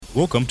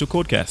Welcome to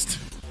Codecast.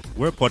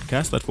 We're a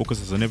podcast that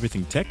focuses on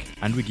everything tech,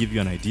 and we give you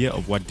an idea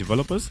of what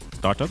developers,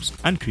 startups,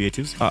 and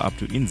creatives are up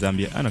to in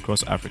Zambia and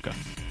across Africa.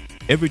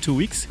 Every 2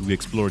 weeks, we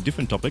explore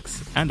different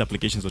topics and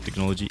applications of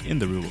technology in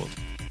the real world.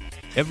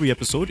 Every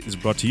episode is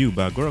brought to you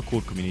by Agora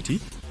Code Community.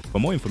 For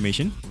more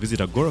information, visit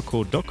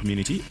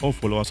agoracode.community or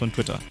follow us on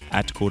Twitter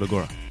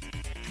 @CodeAgora.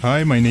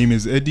 Hi, my name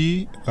is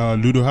Eddie,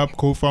 LudoHub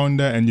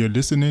co-founder, and you're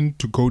listening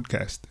to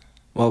Codecast.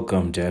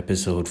 Welcome to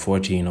episode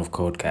 14 of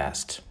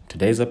Codecast.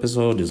 Today's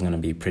episode is going to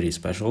be pretty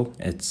special.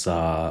 It's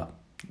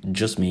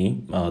just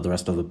me. The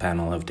rest of the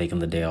panel have taken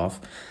the day off.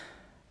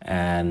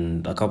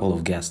 And a couple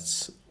of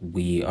guests.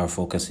 We are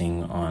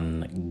focusing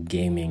on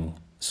gaming.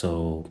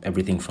 So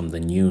everything from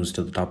the news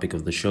to the topic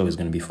of the show is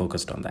going to be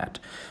focused on that.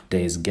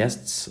 Today's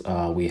guests,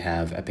 we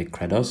have Epic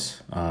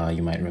Credos.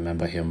 You might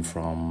remember him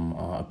from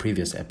a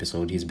previous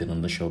episode. He's been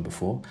on the show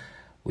before.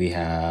 We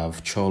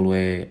have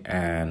Cholwe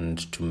and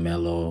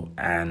Tumelo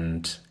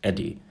and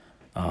Eddie.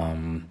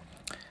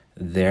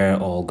 They're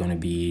all going to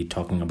be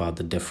talking about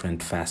the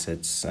different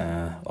facets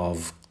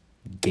of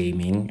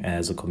gaming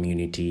as a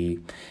community,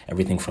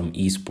 everything from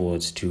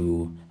esports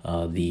to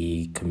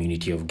the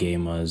community of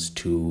gamers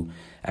to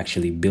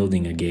actually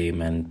building a game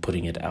and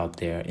putting it out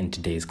there in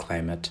today's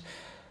climate.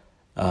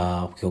 We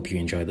hope you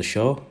enjoy the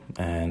show,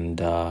 and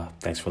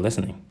thanks for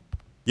listening.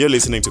 You're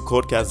listening to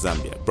Codecast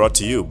Zambia, brought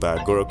to you by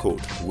Agora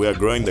Code. We are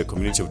growing the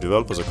community of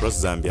developers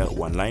across Zambia,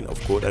 one line of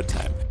code at a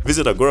time.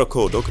 Visit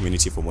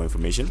agoracode.community for more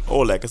information,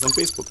 or like us on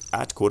Facebook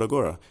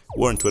 @CodeAgora.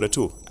 We're on Twitter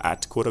too,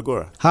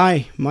 @CodeAgora.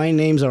 Hi, my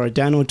name's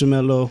Dano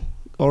Tumelo,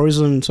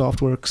 Horizon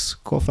Softworks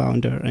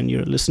co-founder, and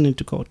you're listening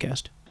to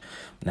Codecast.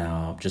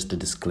 Now, just a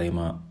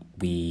disclaimer,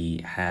 we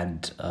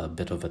had a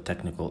bit of a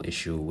technical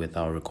issue with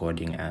our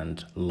recording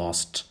and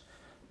lost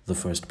the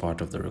first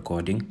part of the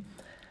recording.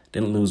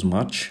 Didn't lose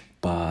much,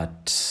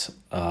 but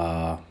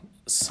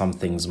some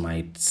things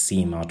might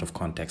seem out of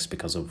context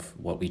because of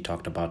what we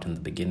talked about in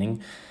the beginning.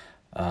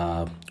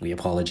 We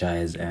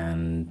apologize,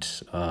 and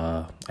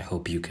I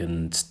hope you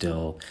can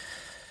still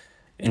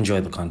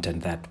enjoy the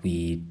content that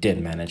we did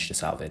manage to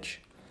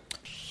salvage.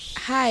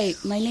 Hi,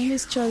 my name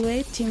is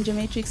Cholwe, Team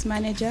Geometrics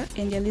Manager,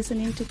 and you're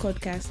listening to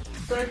Codecast.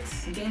 Thought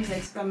games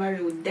like Super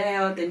Mario would die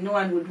out and no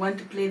one would want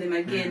to play them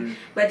again.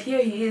 But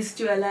here he is,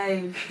 still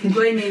alive,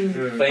 going in,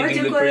 what do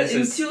you call it,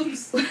 in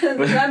tubes,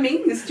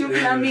 plumbing, he's still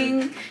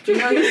plumbing, he's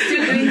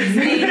still doing his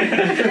thing.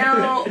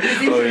 Now,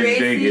 he's into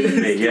racing,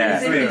 yeah.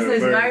 he's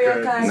into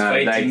Mario Kart.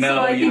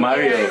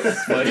 Mario.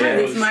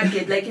 Its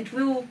market, like it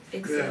will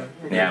excel.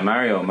 Yeah,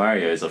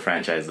 Mario is a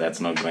franchise that's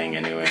not going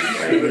anywhere.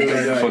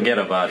 Like, forget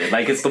about it.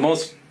 Like, it's the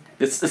most...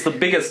 It's the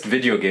biggest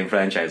video game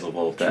franchise of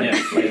all time.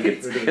 Yeah. Like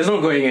it's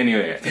not going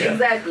anywhere. Yeah.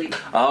 Exactly.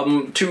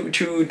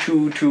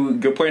 To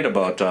your point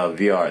about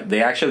VR,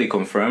 they actually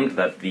confirmed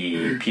that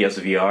the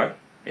PSVR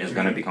is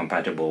going to be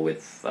compatible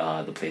with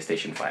the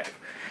PlayStation 5.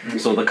 Mm-hmm.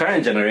 So the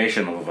current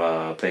generation of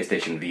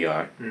PlayStation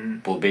VR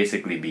will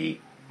basically be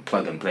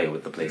plug and play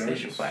with the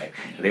PlayStation 5.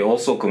 They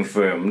also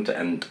confirmed,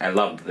 and I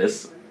loved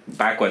this,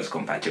 backwards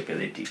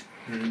compatibility.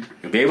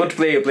 You'll be able to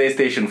play your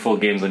PlayStation 4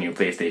 games on your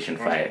PlayStation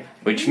 5,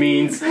 which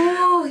means...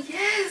 Oh,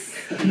 yes!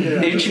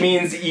 Which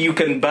means you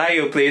can buy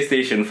your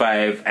PlayStation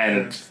 5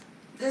 and...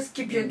 Just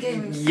keep your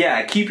games.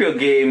 Yeah, keep your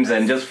games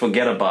and just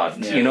forget about,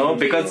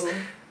 because...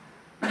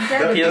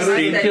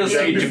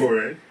 PS3 before,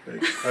 right?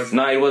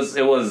 No, it was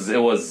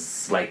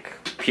like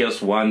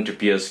PS1 to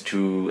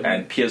PS2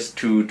 and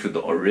PS2 to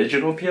the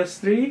original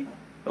PS3.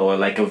 Or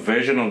like a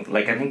version of,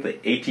 like, I think the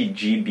 80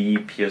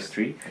 GB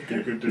PS3.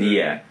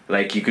 Yeah,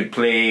 like you could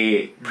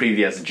play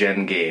previous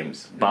gen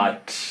games,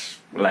 but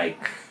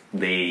like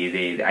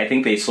they I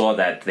think they saw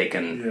that they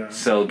can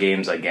sell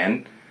games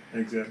again.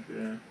 Exactly,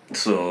 yeah.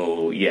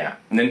 So yeah,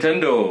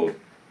 Nintendo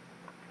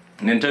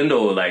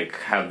like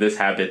have this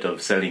habit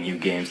of selling you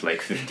games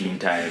like 15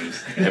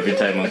 times every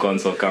time a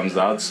console comes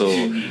out. So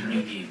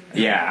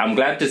yeah, I'm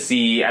glad to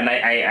see, and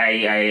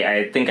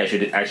I think I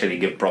should actually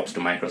give props to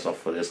Microsoft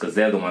for this, because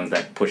they're the ones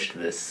that pushed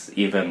this,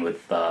 even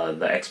with the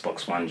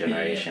Xbox One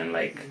generation,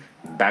 like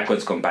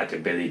backwards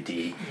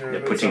compatibility. They're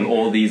putting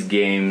all these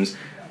games,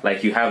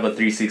 like you have a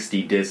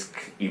 360 disc,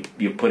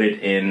 you put it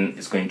in,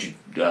 it's going to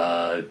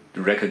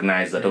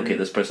recognize that, okay,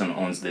 this person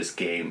owns this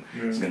game.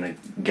 It's going to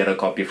get a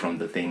copy from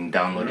the thing,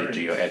 download it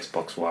to your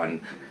Xbox One,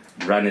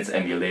 run its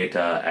emulator,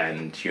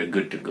 and you're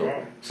good to go.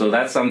 Wow. So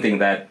that's something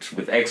that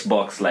with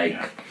Xbox,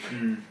 like,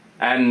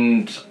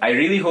 and I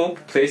really hope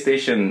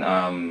PlayStation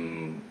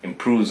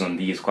improves on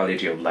these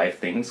quality of life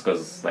things,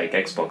 because like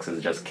Xbox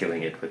is just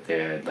killing it with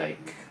their,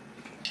 like,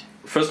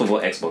 first of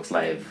all, Xbox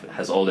Live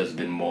has always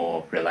been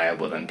more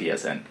reliable than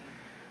PSN.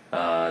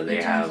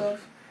 They have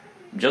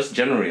just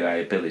general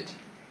reliability.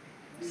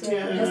 So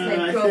just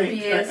like Pro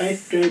PS I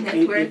think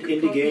network,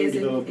 indie game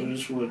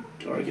developers would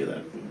argue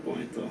that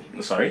point, though.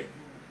 Sorry?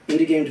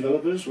 Indie game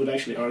developers would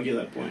actually argue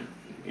that point.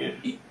 Yeah.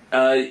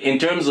 In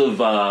terms of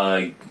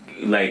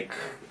like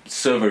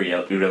server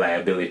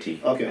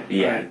reliability. Okay.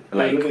 Yeah. Right.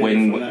 Like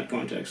when from that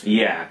context.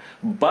 Yeah,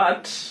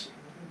 but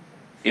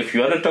if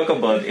you want to talk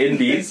about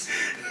indies,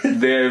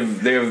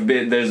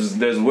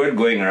 there's word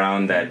going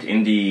around that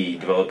indie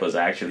developers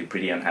are actually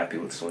pretty unhappy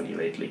with Sony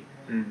lately.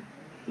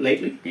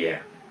 Lately?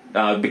 Yeah.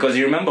 Because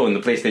you remember when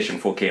the PlayStation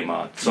 4 came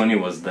out, Sony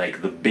was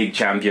like the big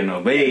champion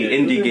of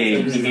indie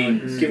games.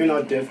 Giving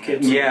out dev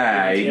kits.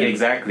 Yeah,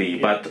 exactly.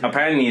 Yeah. But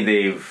apparently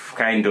they've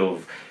kind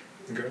of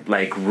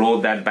like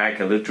rolled that back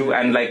a little.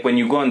 And like when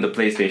you go on the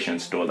PlayStation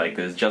Store, like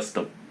there's just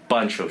a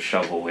bunch of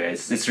shovelware.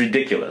 It's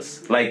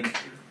ridiculous. Like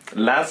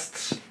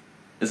last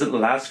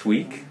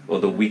week or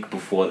the week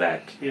before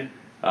that? Yeah.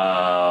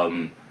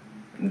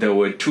 There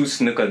were 2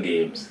 snooker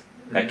games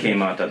that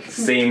came out at the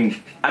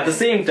same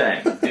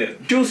time. Yeah.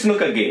 2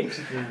 snooker games.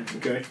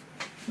 Okay.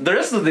 The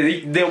rest of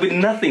there'll be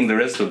nothing the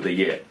rest of the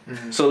year.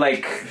 So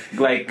like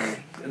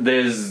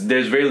there's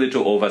very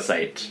little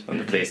oversight on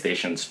the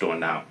PlayStation Store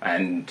now,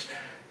 and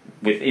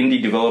with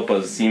indie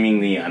developers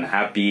seemingly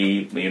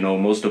unhappy,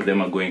 most of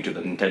them are going to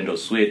the Nintendo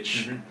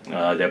Switch.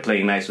 They're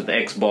playing nice with the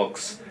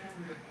Xbox.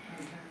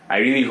 I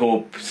really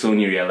hope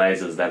Sony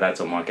realizes that that's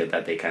a market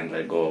that they can't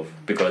let go of.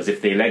 Because if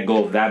they let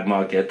go of that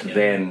market,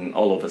 then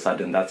all of a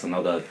sudden that's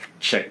another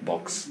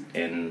checkbox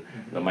in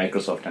the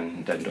Microsoft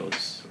and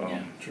Nintendo's.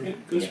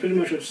 That's pretty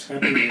much what's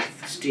happening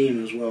with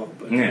Steam as well.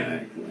 But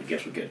I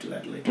guess we'll get to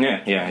that later.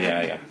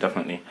 Yeah,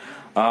 definitely.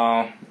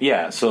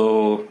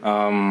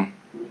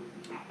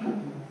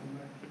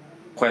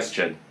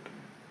 Question.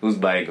 Who's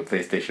buying a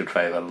PlayStation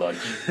 5 at launch?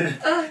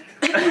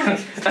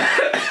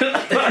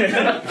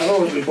 I've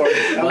always been part of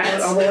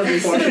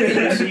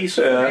PC,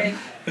 so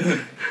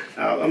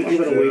I'm going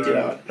to wait it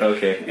out.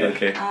 Okay.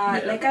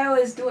 Like I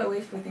always do, I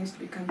wait for things to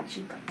become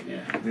cheaper.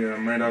 Yeah, I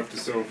might have to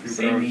sell a few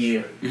Same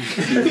here.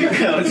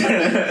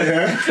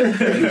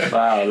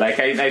 Wow, like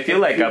I feel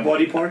like I'm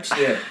body parts.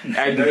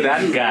 I'm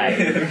that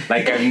guy.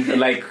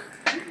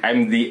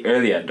 I'm the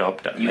early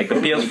adopter. Like the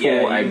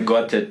PS4, I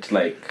got it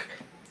like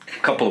a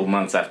couple of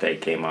months after it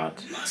came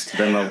out.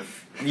 Then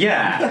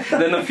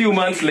a few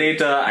months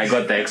later, I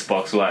got the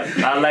Xbox One.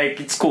 I'm like,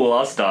 it's cool,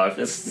 I'll starve.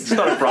 It's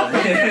not a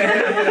problem.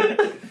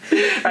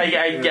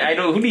 I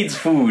know who needs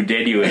food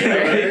anyway,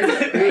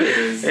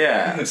 right?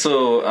 Yeah.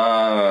 So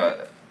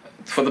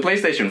for the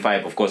PlayStation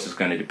 5, of course, it's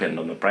going to depend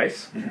on the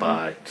price,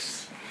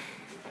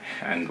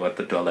 and what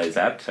the dollar is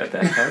at that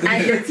time.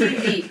 And the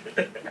TV.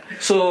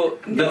 So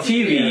the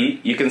TV,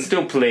 you can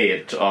still play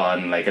it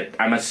on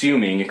I'm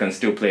assuming you can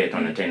still play it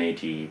on a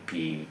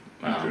 1080p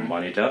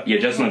monitor. You're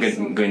just not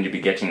going to be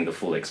getting the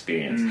full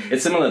experience.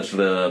 It's similar to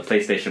the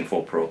PlayStation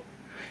 4 Pro.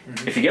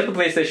 If you get the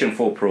PlayStation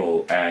 4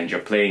 Pro and you're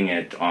playing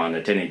it on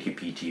a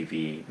 1080p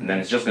TV, then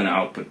it's just going to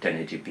output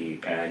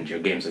 1080p and your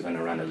games are going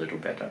to run a little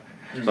better.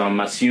 So I'm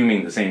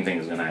assuming the same thing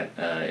is going to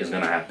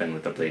happen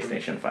with the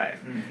PlayStation 5.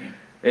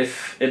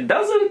 If it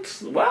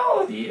doesn't,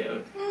 well,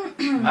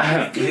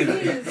 Smart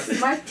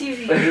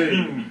TV.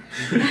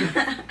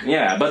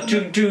 Yeah, but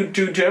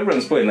to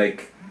everyone's point,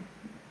 like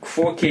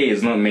 4K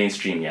is not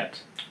mainstream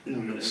yet.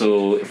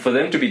 So for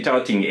them to be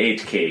touting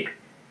 8K,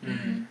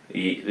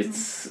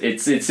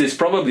 it's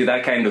probably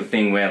that kind of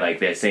thing where like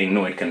they're saying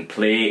no, it can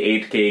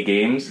play 8K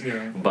games,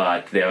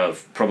 but they're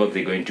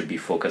probably going to be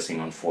focusing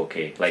on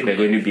 4K. Like they're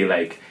going to be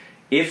like,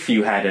 if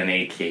you had an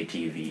 8K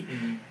TV,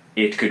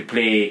 it could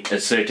play a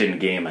certain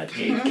game at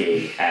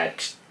 8K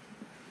at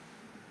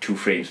 2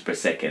 frames per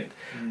second.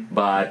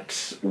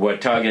 But we're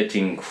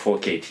targeting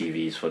 4K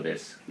TVs for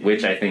this,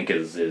 which I think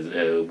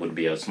would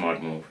be a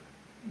smart move.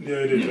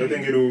 Yeah, it is. I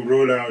think it'll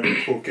roll out in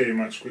 4K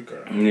much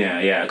quicker.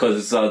 Yeah,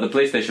 because the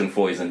PlayStation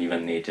 4 isn't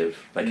even native.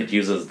 Like it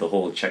uses the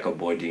whole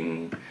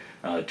checkerboarding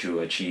to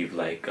achieve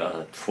like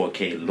a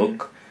 4K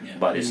look,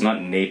 but it's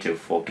not native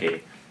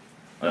 4K.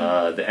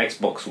 The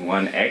Xbox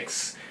One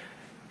X,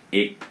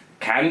 it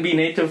can be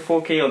native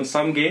 4K on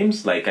some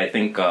games. Like I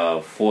think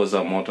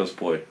Forza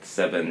Motorsport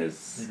 7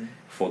 is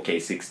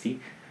 4K 60.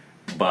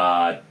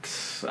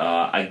 But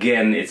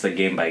again, it's a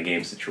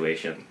game-by-game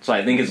situation. So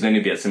I think it's going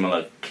to be a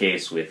similar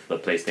case with the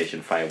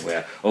PlayStation 5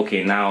 where,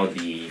 okay, now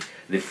the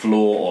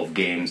flow of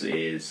games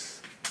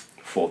is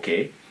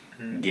 4K.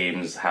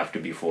 Games have to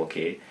be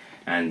 4K.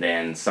 And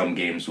then some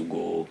games will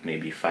go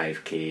maybe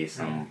 5K,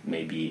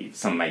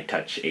 some might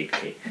touch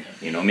 8K.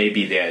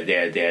 Maybe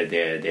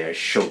their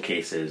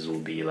showcases will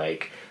be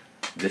like,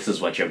 this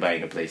is what you're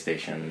buying a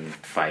PlayStation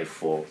 5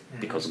 for,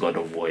 because God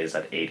of War is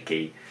at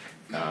 8K.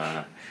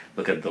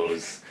 Look at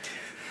those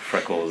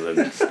freckles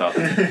and stuff.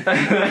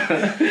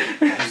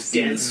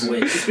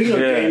 Speaking of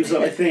games,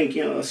 though, I think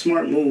a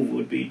smart move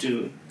would be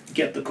to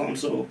get the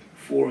console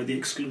for the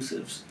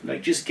exclusives.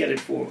 Like, just get it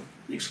for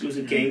the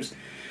exclusive games,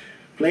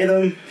 play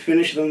them,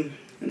 finish them,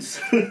 and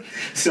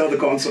sell the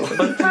console.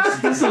 But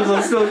past systems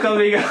are still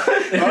coming out.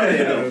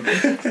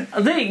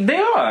 They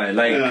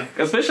are,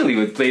 especially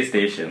with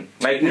PlayStation.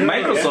 Like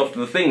Microsoft,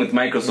 the thing with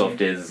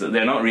Microsoft is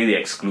they're not really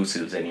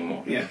exclusives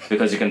anymore. Yeah.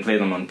 Because you can play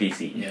them on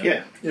PC.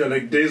 Yeah,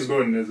 like Days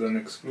Gone is an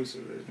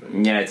exclusive.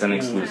 Right? Yeah, it's an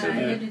exclusive.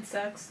 It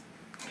sucks.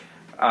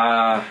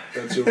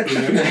 That's your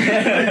opinion.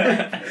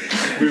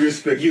 We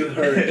respect you.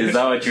 Heard. Is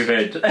that what you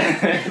heard?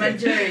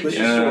 Majority. What's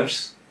your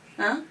source?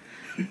 Huh?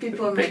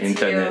 People the met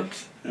internet.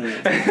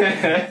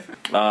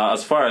 Uh,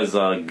 As far as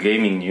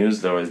gaming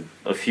news, there was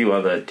a few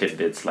other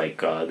tidbits,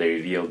 like they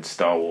revealed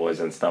Star Wars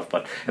and stuff.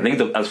 But I think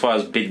as far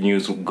as big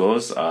news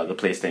goes, the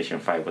PlayStation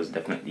 5 was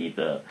definitely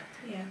the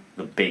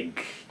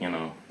big,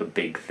 the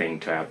big thing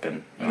to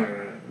happen.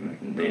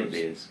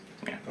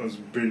 That was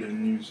brilliant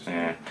news.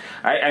 Yeah,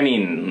 I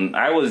mean,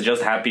 I was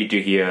just happy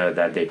to hear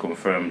that they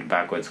confirmed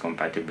backwards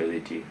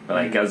compatibility.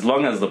 Like, as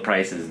long as the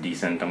price is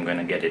decent, I'm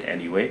gonna get it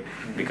anyway,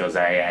 because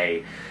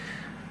I'm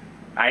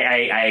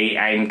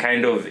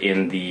kind of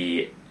in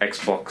the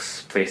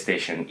Xbox,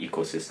 PlayStation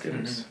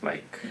ecosystems.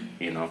 Like,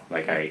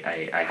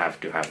 I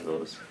have to have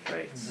those,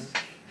 right?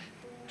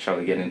 Shall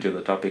we get into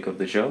the topic of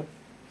the show?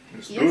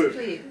 Let's Yes, do it.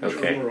 please.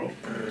 Okay.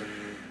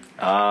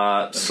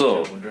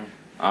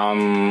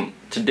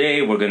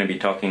 Today we're going to be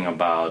talking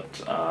about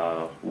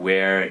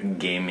where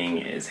gaming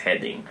is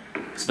heading,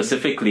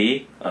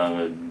 specifically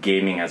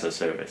gaming as a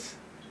service.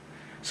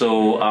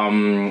 So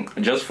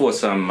just for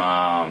some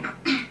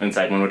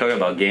insight, when we're talking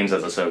about games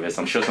as a service,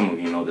 I'm sure some of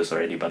you know this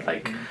already, but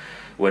like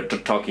we're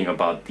talking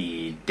about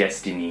the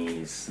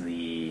Destinies,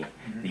 the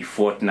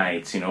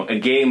Fortnites, a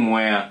game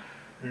where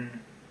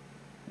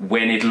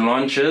when it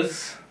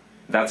launches,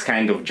 that's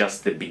kind of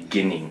just the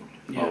beginning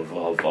of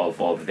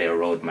their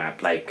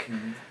roadmap. Like,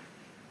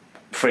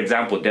 for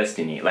example,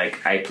 Destiny.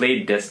 Like, I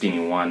played Destiny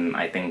 1,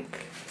 I think,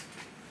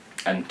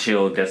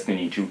 until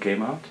Destiny 2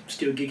 came out.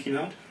 Still geeking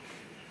out?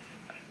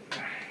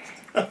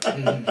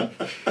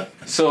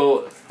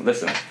 So,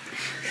 listen.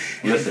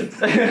 No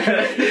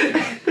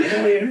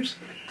ears.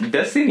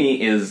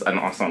 Destiny is an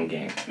awesome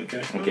game.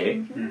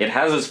 Okay. It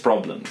has its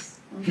problems,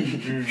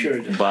 Sure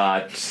it does.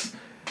 but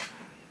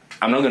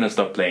I'm not gonna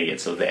stop playing it,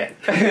 so there.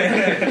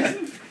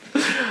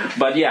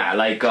 But yeah,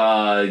 like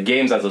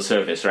games as a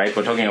service, right?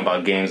 We're talking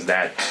about games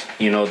that,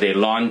 they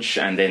launch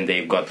and then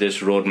they've got this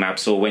roadmap.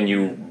 So when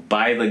you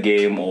buy the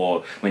game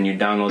or when you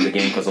download the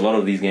game, because a lot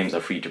of these games are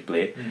free to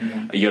play,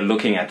 you're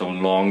looking at a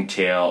long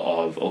tail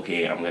of,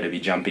 okay, I'm going to be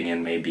jumping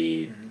in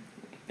maybe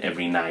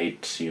every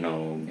night,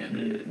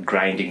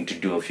 grinding to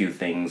do a few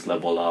things,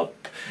 level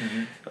up,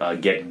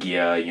 get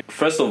gear.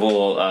 First of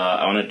all,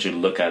 I wanted to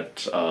look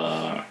at,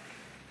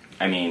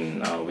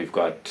 we've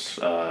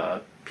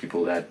got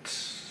people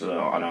that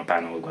on our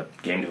panel. We've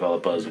got game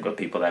developers, we've got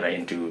people that are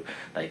into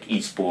like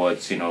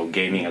esports,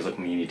 gaming as a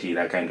community,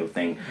 that kind of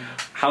thing.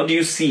 How do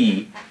you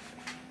see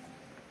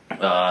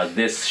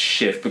this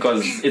shift?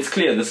 Because it's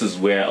clear this is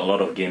where a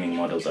lot of gaming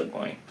models are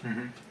going.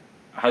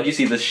 How do you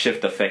see this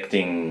shift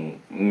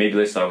affecting, maybe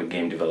let's start with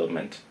game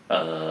development,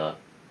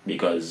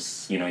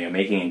 because you're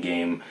making a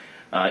game.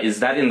 Is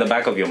that in the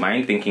back of your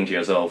mind, thinking to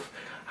yourself,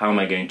 how am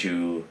I going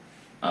to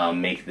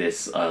make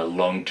this a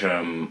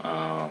long-term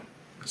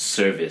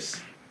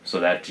service, so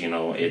that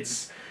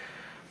it's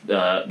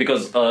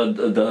because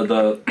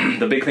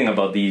the big thing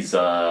about these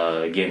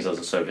games as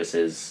a service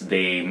is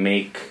they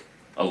make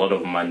a lot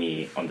of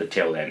money on the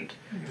tail end,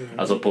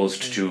 as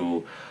opposed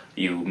to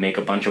you make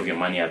a bunch of your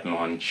money at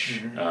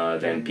launch,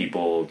 then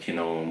people,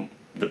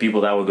 the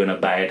people that were going to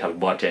buy it have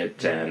bought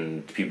it,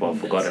 and people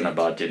have forgotten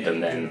about it,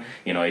 and then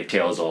it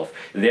tails off.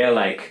 They're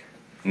like,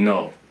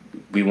 no,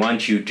 we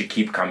want you to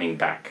keep coming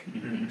back.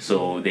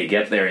 So they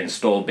get their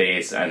install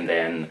base, and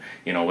then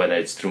whether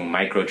it's through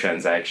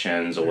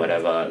microtransactions or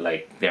whatever,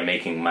 like they're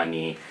making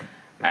money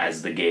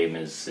as the game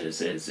is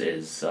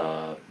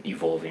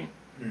evolving.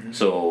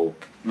 So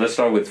let's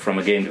start with, from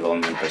a game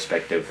development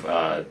perspective,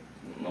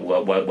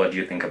 what do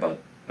you think about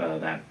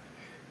that?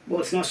 Well,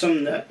 it's not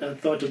something that I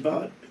thought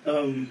about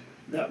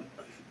that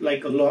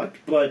like a lot,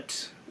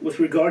 but with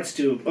regards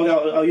to,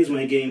 I'll use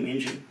my game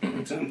engine for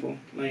example.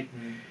 Like,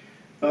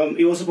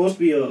 it was supposed to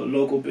be a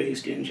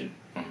local-based engine,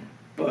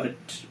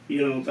 but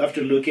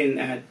after looking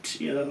at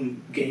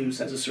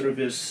games as a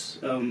service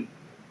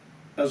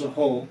as a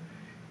whole,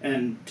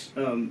 and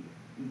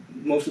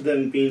most of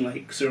them being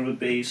like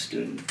server-based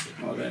and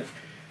all that,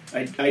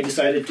 I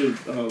decided to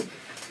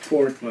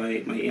port my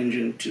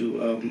engine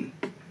to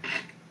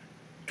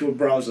a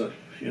browser.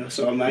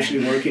 So I'm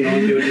actually working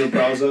on building a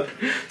browser.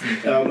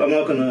 I'm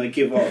not gonna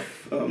give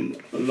off a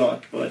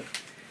lot, but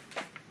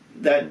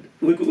that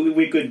we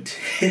could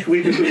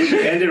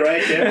end it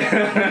right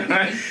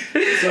there.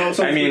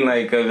 So I mean,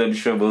 like, I'm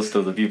sure most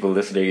of the people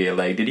listening are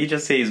like, did he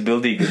just say he's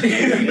building a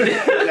game?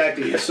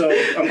 Exactly. So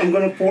I'm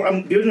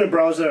building a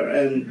browser,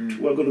 and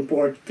we're gonna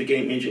port the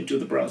game engine to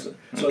the browser.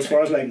 So as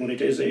far as like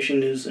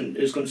monetization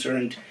is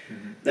concerned,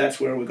 that's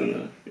where we're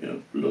gonna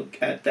look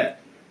at that.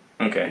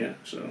 Okay. Yeah.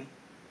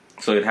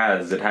 So it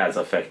has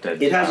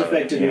affected. It has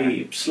affected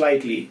me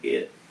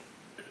slightly.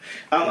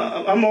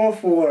 I'm all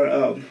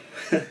for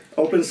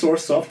open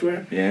source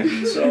software.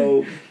 Yeah.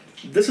 So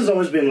this has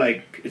always been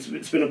like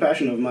it's been a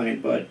passion of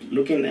mine. But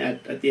looking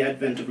at the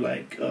advent of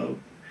like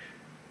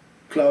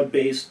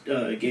cloud-based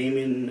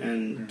gaming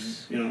and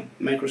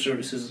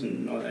microservices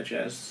and all that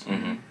jazz,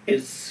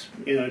 it's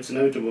it's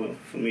inevitable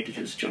for me to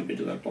just jump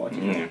into that party.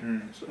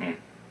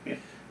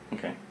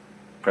 Okay.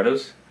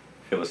 Kratos,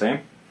 feel the same?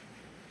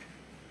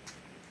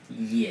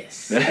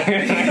 Yes.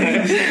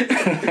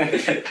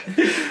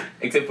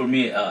 Except for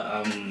me,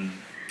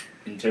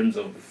 in terms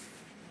of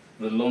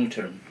the long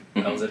term,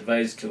 I was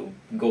advised to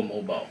go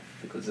mobile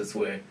because that's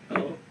where,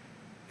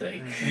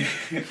 like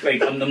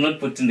I'm not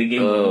putting the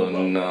game. Oh on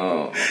mobile.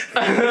 no!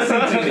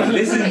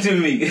 Listen to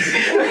me.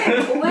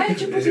 Why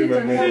did you put it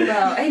on mobile?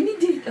 I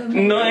need it on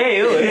mobile. No,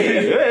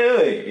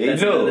 hey,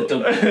 That's no. another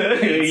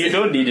topic. You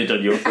don't need it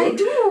on your phone. I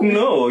do.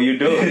 No, you I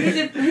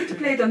don't. need to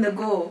play it on the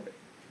go.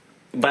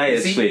 Buy a You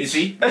Switch.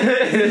 see?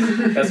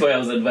 That's why I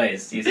was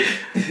advised. You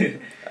see?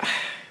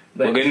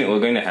 But, We're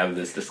going to have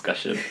this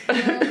discussion.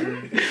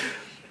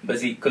 but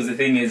see, because the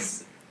thing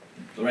is,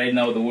 right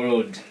now the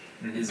world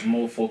is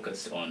more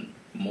focused on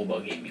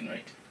mobile gaming,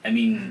 right? I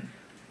mean,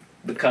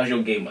 the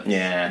casual gamers.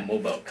 Yeah. The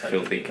mobile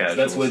casual Filthy gamers. casuals.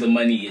 That's where the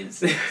money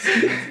is.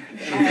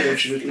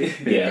 Unfortunately.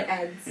 The Yeah.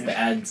 ads. The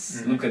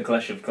ads. Look at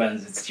Clash of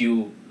Clans. It's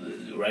still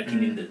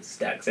racking in the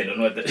stacks. I don't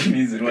know what that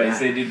means and why I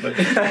said it, but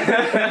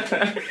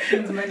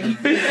The money.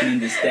 racking in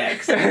the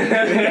stacks.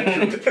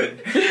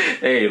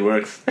 Hey, it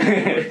works.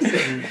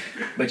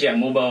 But yeah,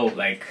 mobile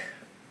like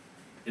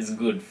is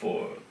good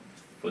for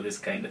this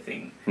kind of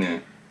thing. Yeah.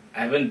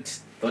 I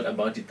haven't thought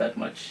about it that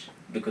much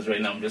because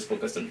right now I'm just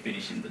focused on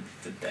finishing the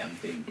damn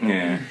thing.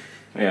 Yeah.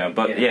 Yeah,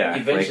 but yeah.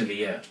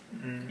 Eventually, like,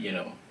 you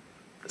know.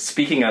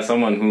 speaking as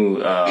someone who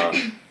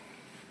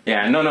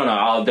yeah, no,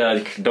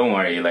 don't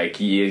worry, like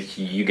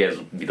you guys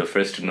will be the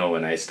first to know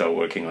when I start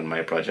working on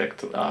my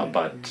project,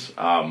 but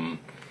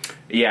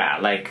yeah,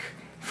 like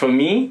for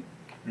me,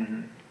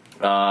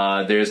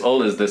 there's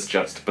always this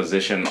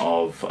juxtaposition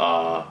of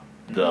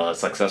the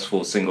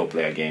successful single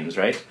player games,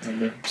 right?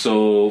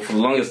 So for the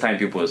longest time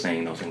people were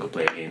saying no, single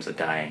player games are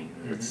dying.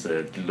 Let's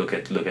look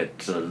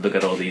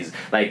at all these,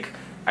 like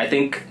I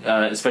think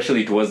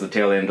especially towards the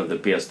tail end of the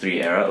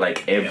PS3 era,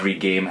 like every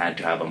game had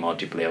to have a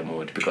multiplayer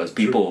mode because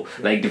people,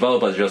 like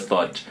developers just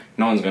thought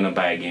no one's gonna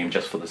buy a game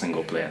just for the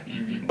single player.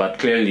 But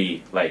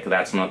clearly, like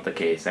that's not the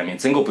case. I mean,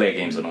 single player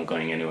games are not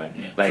going anywhere.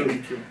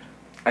 Like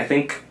I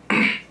think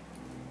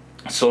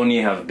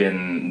Sony have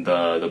been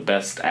the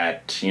best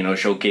at,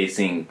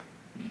 showcasing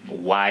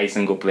why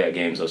single player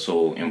games are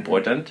so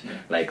important.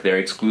 Like they're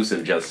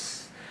exclusive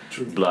just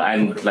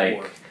and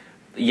like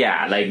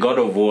like God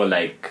of War,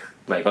 like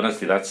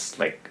honestly that's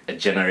like a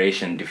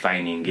generation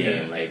defining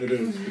game. Like It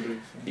is.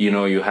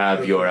 you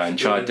have your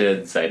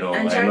Uncharted, I know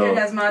Uncharted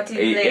has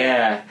multiplayer.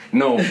 yeah,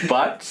 no,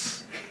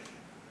 but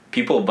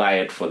people buy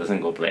it for the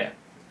single player.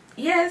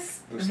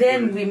 Yes,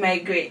 then we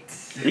migrate.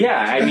 Yeah,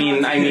 I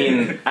mean,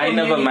 I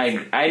never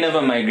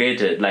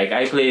migrated. Like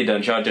I played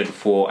Uncharted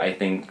 4. I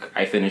think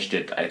I finished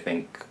it.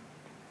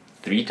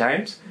 3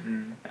 times.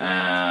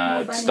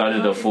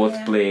 Started a fourth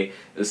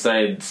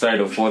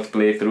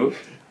playthrough.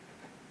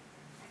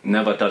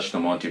 Never touched the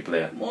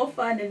multiplayer. More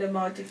fun in the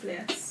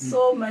multiplayer.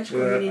 So much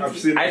community. I've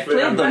seen I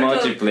played the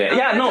multiplayer.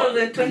 Yeah, no.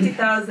 The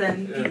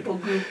 20,000 people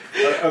group.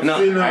 I've No,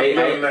 seen her I-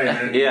 play online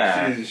and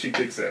yeah. she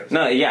kicks ass.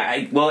 No,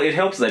 yeah. Well, it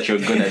helps that you're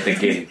good at the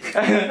game.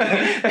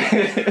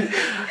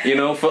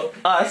 For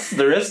us,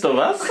 the rest of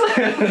us,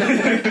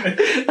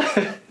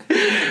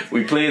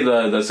 we play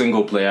the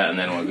single player, and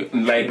then we're good.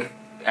 Like.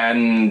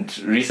 And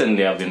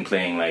recently, I've been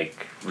playing like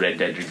Red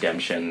Dead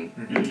Redemption.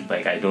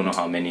 Like I don't know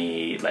how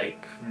many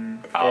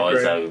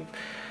hours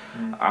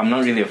I'm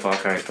not really a Far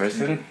Cry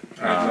person,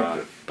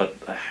 but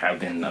I've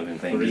been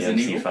playing Resident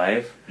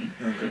DMC5.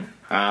 Okay.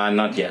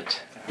 Not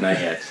yet.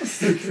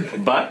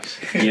 But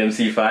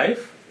DMC5.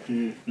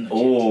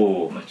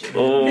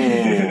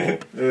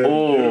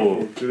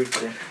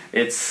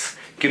 It's,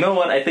 you know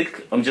what, I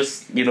think I'm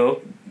just,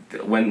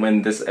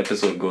 when this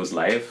episode goes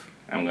live,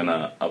 I'm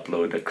gonna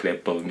upload a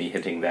clip of me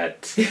hitting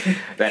that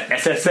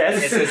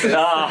SSS.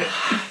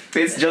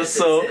 It's just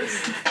so.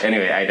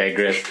 Anyway, I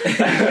digress.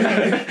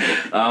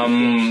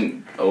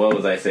 What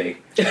was I saying?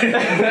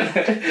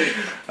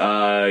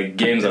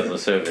 Games as a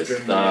service.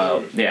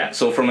 Yeah.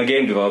 So from a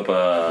game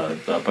developer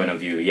point of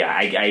view, yeah,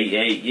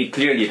 it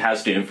clearly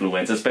has to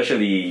influence,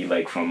 especially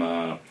like from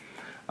a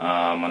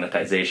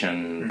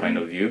monetization point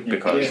of view,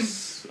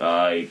 because.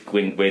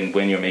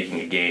 When you're making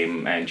a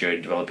game and you're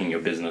developing your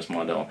business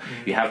model,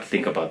 you have to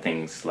think about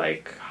things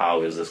like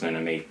how is this going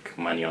to make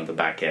money on the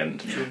back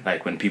end?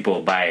 Like when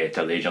people buy it,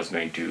 are they just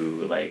going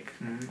to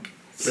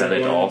sell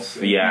it off?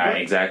 Yeah,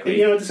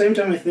 exactly. At the same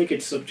time, I think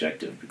it's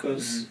subjective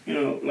because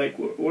like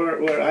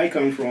where I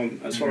come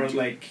from, as far as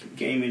like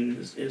gaming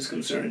is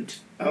concerned,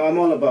 I'm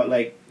all about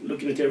like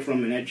looking at it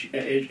from an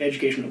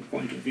educational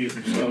point of view.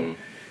 So.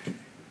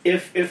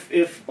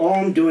 If all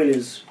I'm doing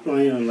is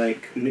planning on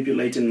like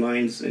manipulating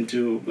minds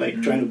into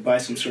like trying to buy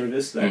some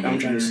service that I'm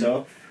trying to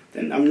sell,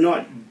 then I'm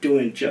not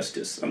doing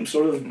justice. I'm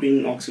sort of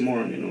being an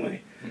oxymoron in a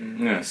way.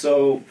 Yeah.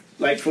 So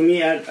like for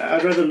me, I'd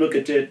rather look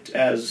at it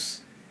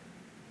as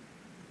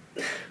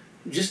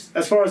just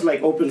as far as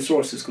like open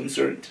source is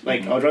concerned.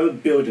 Like I'd rather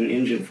build an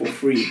engine for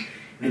free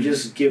and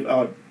just give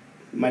out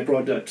my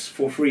products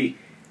for free,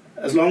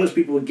 as long as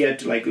people get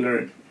to like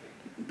learn.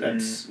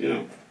 That's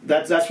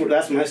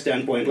that's my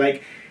standpoint.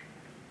 Like.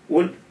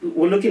 We're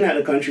looking at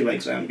a country like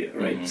Zambia,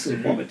 right? It's a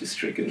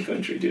poverty-stricken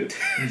country, dude.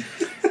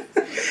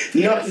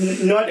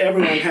 not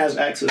everyone has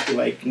access to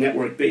like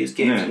network-based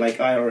games like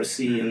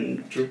IRC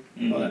and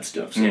all that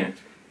stuff. So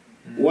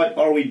what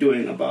are we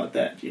doing about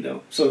that? You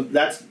know, so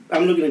that's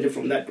I'm looking at it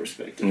from that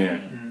perspective. Yeah.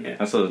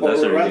 That's a or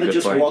really rather good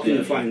just point. walking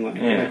the fine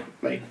line.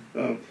 Like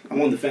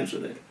I'm on the fence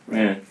with it.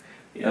 Right?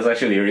 Yeah. That's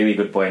actually a really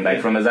good point.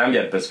 Like from a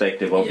Zambia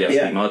perspective,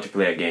 obviously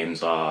multiplayer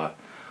games are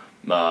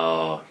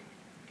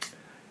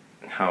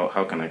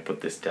how can I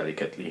put this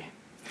delicately?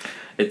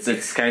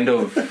 It's kind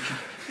of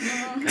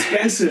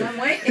expensive. I'm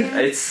waiting.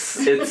 It's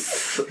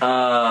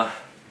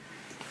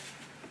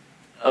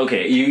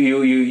okay.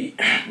 You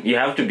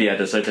have to be at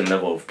a certain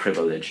level of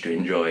privilege to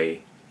enjoy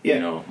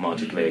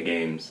multiplayer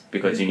games,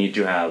 because you need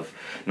to have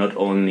not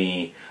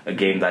only a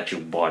game that you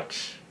bought.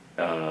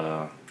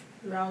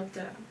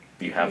 Router.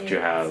 You have to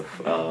have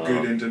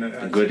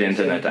good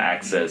internet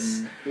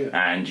access,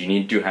 and you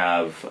need to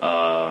have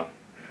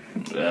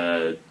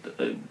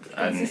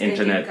an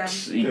internet.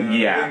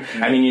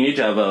 I mean, you need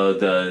to have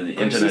the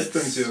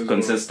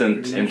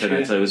consistent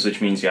internet service,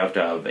 which means you have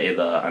to have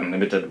either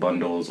unlimited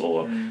bundles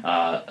or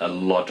a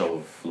lot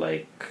of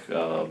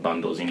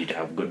bundles. You need to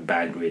have good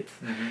bandwidth.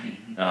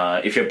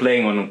 If you're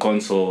playing on a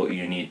console,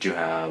 you need to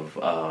have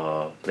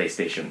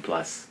PlayStation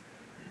Plus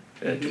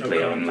to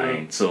play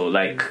online. So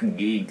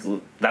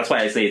that's why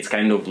I say it's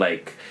kind of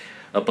like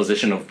a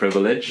position of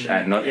privilege,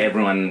 and not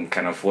everyone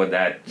can afford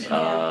that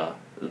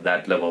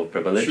that level of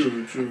privilege.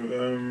 True.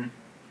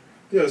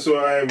 So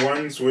I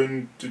once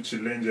went to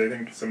Challenge, I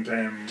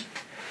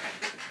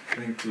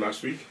think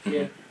last week.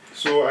 Yeah.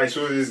 So I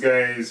saw these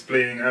guys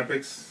playing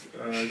Apex.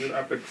 Is it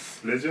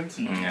Apex Legends?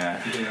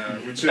 Yeah.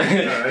 Which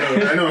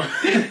I know.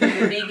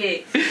 Big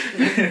game.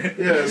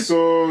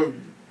 So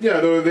they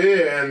were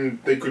there and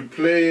they could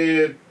play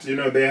it. You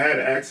know, they had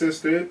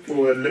access to it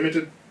for a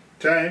limited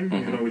time.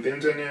 You know, with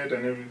internet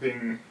and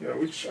everything. Yeah,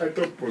 which I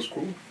thought was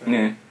cool.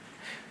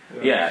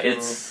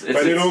 It's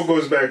but it all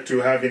goes back to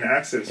having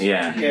access.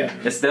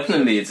 It's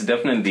definitely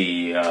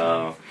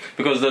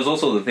because there's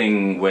also the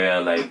thing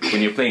where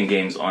when you're playing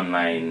games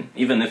online,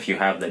 even if you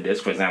have the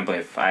disc, for example,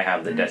 if I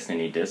have the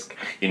Destiny disc,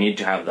 you need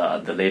to have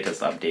the latest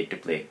update to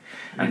play,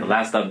 and the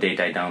last update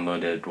I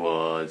downloaded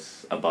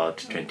was about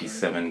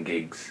 27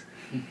 gigs.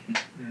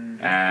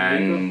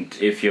 And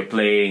if you're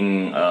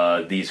playing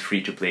these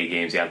free-to-play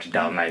games, you have to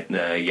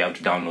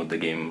download the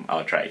game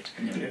outright.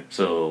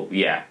 So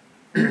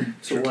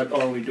So what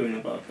are we doing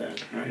about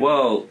that? Right?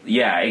 Well,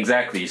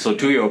 exactly. So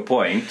to your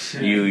point,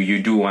 you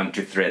do want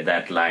to thread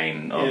that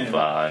line of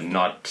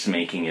not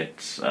making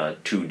it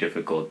too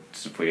difficult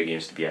for your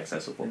games to be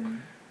accessible.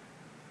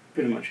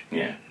 Pretty much.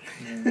 Yeah.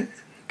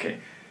 Okay.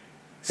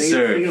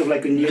 Think of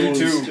like a nuance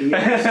to me.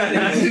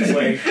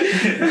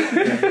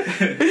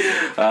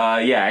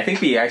 I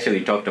think we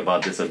actually talked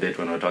about this a bit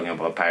when we were talking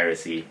about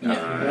piracy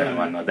and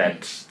whatnot.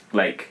 That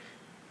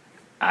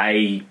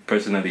I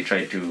personally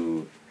try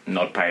to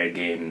not pirate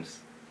games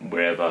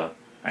wherever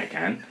I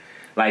can.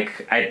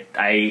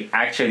 I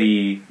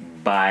actually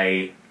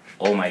buy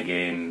all my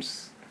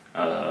games.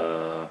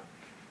 I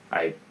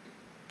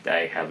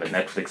have a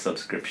Netflix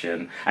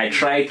subscription. I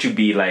try to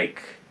be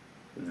like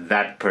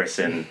that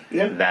person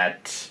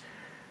that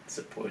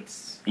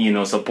supports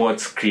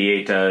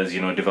creators,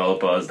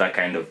 developers, that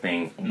kind of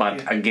thing.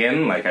 But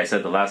again, like I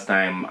said the last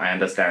time, I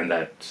understand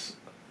that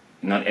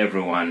not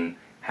everyone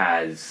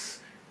has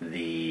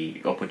the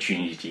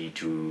opportunity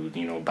to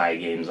buy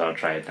games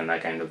outright and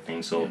that kind of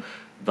thing. So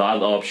the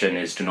other option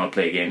is to not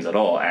play games at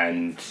all,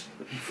 and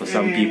for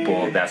some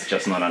people that's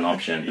just not an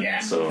option.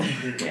 So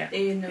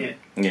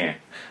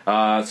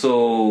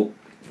so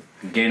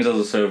games as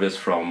a service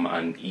from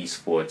an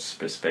esports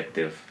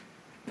perspective.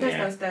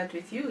 Let's start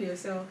with you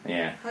yourself.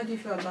 How do you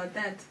feel about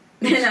that?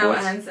 In our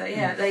answer,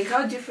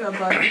 how do you feel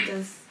about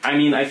it? I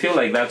mean, I feel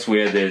like that's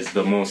where there's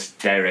the most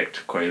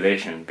direct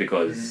correlation,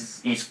 because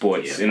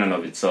esports in and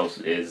of itself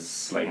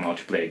is like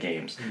multiplayer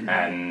games,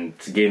 and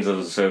games as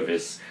a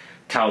service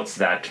touts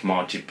that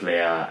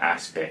multiplayer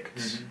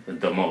aspect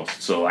the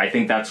most. So I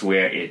think that's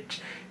where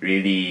it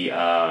really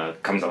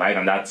comes alive,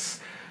 and that's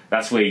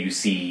where you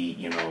see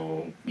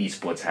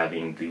esports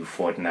having the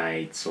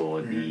Fortnites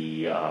or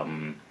the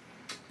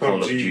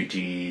Call of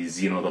Duties,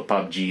 the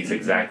PUBGs,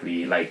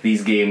 exactly. Like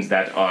these games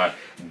that are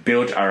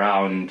built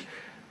around,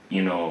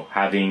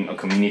 having a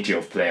community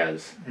of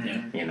players.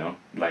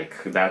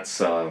 That's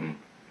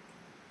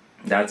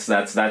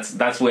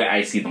where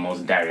I see the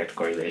most direct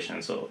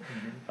correlation. So,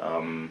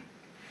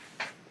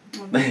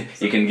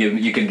 you can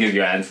give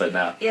your answer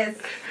now. Yes.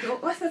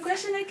 What's the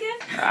question again?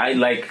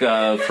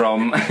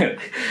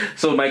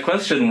 So my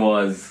question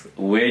was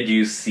going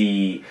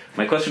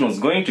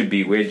to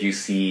be where do you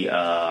see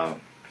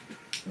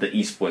the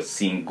esports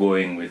scene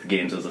going with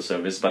games as a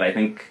service, but I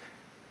think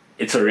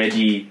it's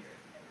already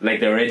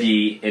they're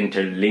already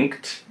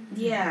interlinked.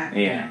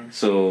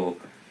 So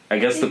I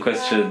guess the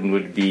question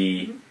would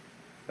be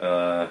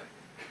how's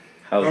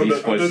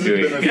esports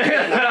doing?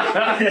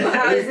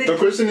 The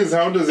question is,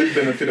 how does it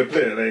benefit a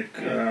player?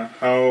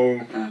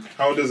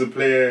 How does a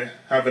player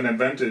have an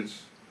advantage?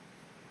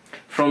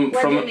 From an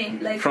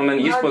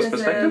esports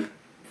perspective?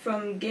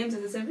 from games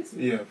as a service?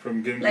 Yeah,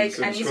 from games like as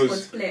a service. Like an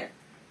esports player?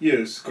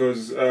 Yes,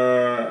 because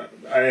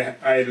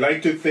I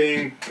like to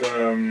think,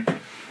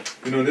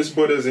 this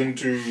borders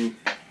into,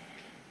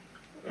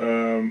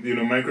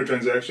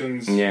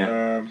 microtransactions.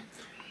 Yeah.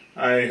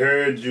 I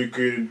heard you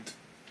could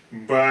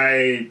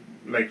buy,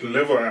 like,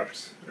 level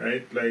ups,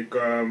 right? Like,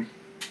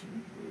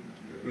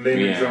 lame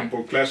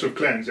example, Clash of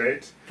Clans,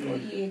 right? I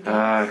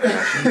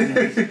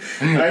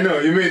know,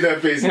 you made that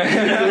face.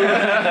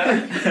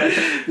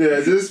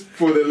 Yeah, just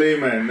for the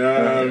layman.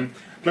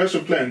 Clash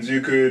of Clans,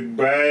 you could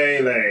buy,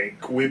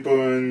 like,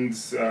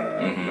 weapons,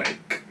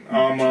 like,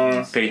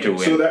 armor. Pay to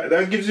win. So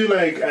that gives you,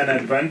 like, an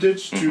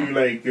advantage to,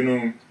 like,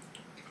 an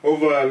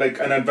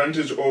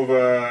advantage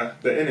over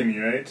the enemy,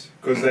 right?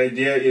 Because the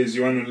idea is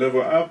you want to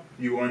level up,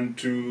 you want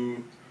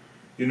to,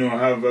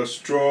 have a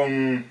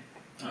strong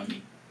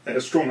army.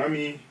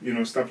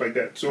 Stuff like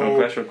that. So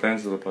Clash of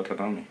Clans is about an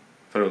army.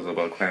 I thought it was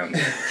about clans.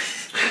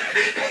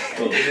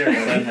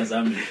 Clan has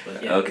armies,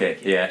 but yeah. Okay,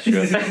 yeah,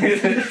 sure. Same thing.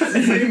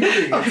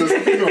 It's a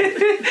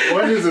spin-off.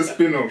 One is a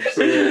spin-off.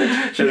 So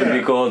should it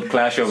be called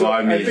Clash of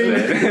Armies? I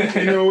think,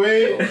 in a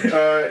way,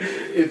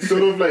 it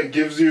sort of like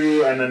gives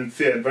you an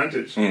unfair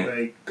advantage.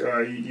 Like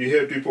you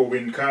hear people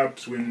win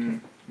cups,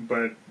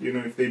 but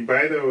if they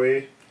buy their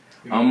way.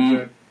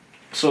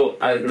 So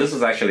this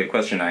is actually a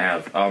question I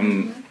have.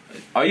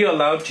 Are you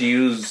allowed to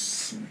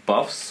use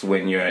buffs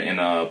when you're in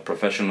a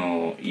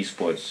professional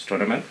esports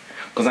tournament?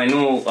 Because I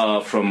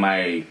know from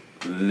my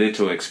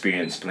little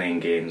experience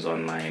playing games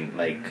online,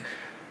 like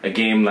a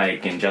game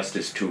like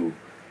Injustice 2,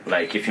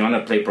 like if you want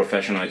to play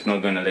professional, it's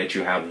not going to let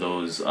you have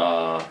those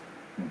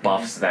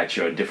buffs that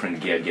your different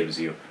gear gives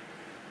you.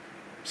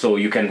 So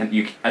you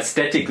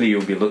aesthetically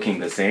you'll be looking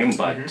the same,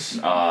 but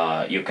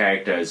your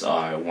characters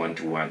are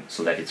 1-to-1,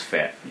 so that it's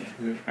fair,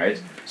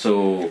 right?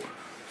 So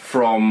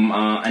from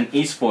an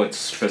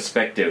esports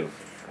perspective,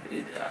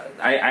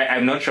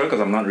 I'm not sure because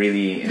I'm not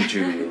really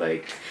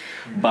into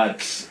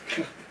but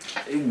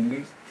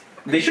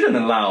they shouldn't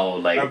allow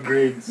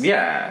upgrades.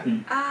 Yeah.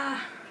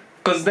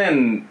 Because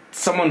then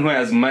someone who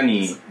has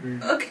money.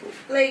 Okay,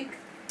 like.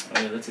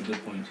 Oh yeah, that's a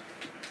good point.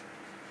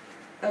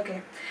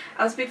 Okay,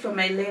 I'll speak from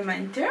my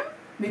layman term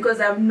because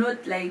I'm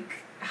not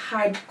like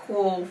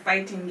hardcore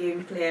fighting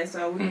game player,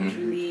 so I wouldn't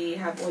really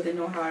have all the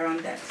know-how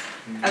around that.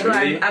 Although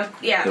really?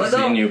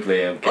 Although new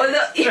player. Okay.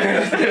 Although She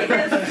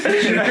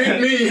beat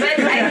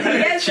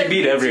me. She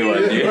beat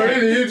everyone.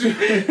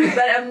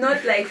 But I'm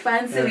not like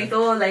fancy with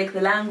all like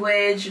the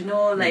language,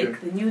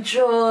 like the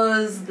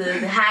neutrals,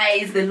 the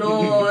highs, the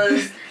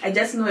lows. I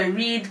just know and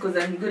read because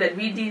I'm good at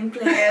reading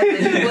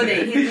players. And before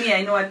they hit me,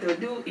 I know what to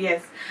do.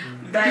 Yes,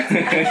 but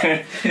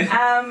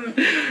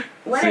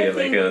what I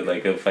think,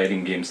 like a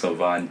fighting game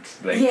savant.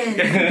 Yes,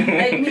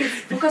 like me,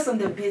 focus on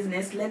the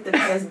business. Let the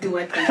players do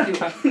what they do.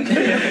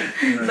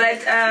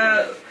 But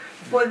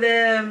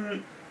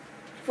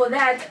for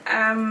that,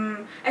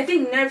 I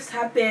think nerfs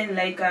happen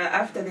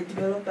after the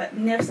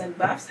nerfs and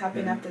buffs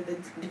happen after the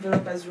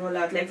developers roll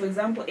out. Like for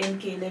example,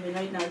 MK11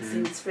 right now it's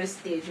in its first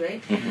stage,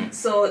 right?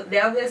 So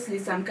there are obviously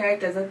some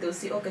characters that they'll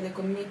see. Okay, the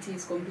community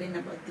is complaining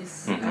about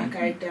this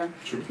character.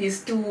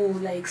 He's too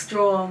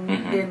strong.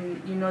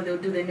 Then they'll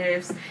do the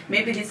nerfs.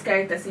 Maybe this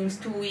character seems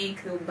too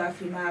weak. They'll buff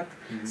him up.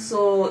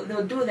 So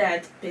they'll do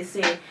that per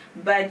se.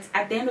 But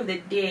at the end of the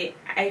day,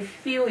 I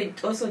feel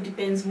it also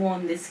depends more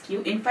on the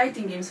skill. In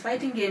fighting games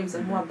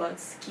are more about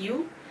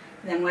skill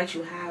than what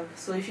you have.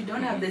 So if you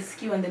don't have the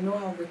skill and the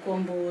know-how of the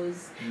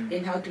combos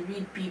and how to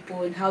read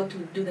people and how to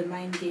do the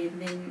mind game,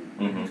 then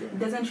it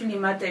doesn't really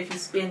matter if you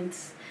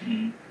spent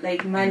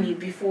money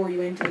before you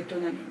went to the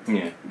tournament.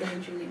 It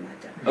doesn't really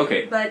matter.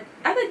 Okay. But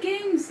other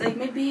games, like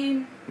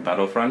maybe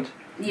Battlefront?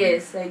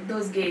 Yes, like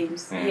those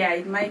games. Yeah,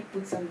 it might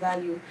put some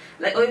value.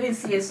 Or even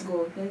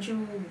CSGO. Don't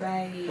you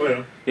buy...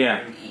 Well,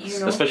 yeah,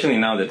 especially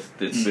now that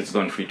it's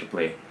gone free to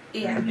play.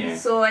 Yeah.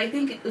 So I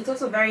think it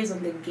also varies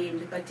on the game,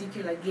 the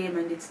particular game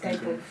and its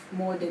type of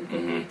mode and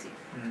community.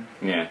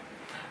 Yeah.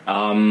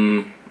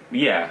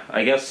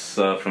 I guess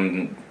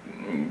from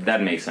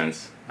that makes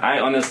sense. I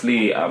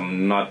honestly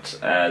am not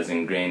as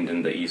ingrained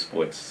in the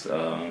esports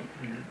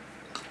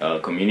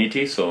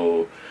community,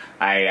 so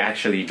I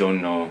actually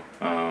don't know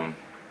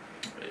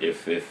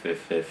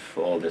if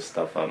all this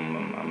stuff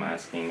I'm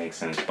asking makes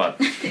sense, but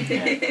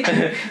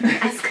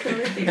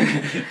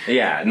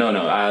yeah,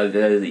 no.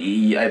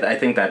 I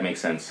think that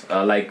makes sense.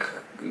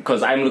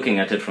 Because I'm looking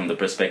at it from the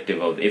perspective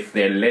of if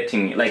they're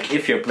letting,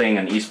 if you're playing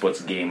an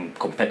esports game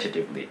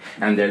competitively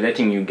and they're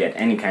letting you get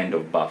any kind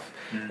of buff,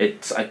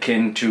 it's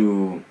akin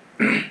to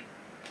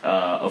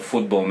a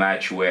football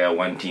match where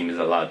one team is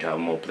allowed to have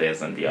more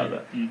players than the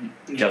other.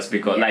 Just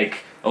because,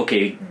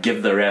 okay,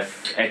 give the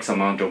ref X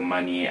amount of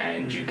money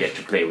and you get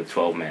to play with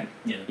 12 men.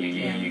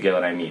 You get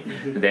what I mean?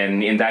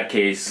 Then in that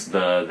case,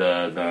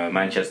 the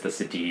Manchester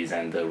Cities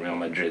and the Real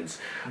Madrids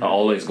are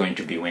always going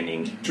to be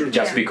winning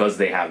just because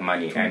they have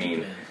money. I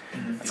mean,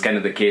 it's kind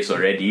of the case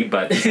already,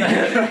 but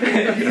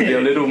it'll be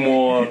a little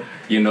more,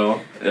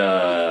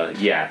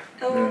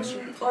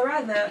 Or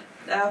rather,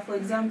 for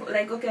example,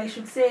 I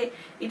should say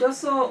it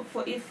also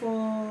for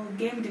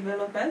game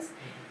developers,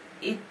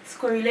 it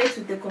correlates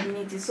with the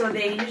community. So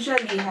they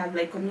usually have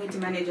like community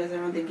managers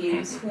around the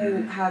games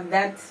who have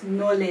that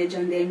knowledge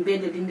and they're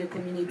embedded in the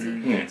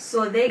community.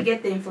 So they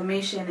get the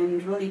information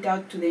and roll it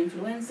out to the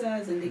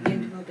influencers and the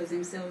game developers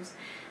themselves.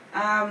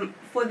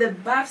 For the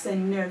buffs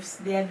and nerfs,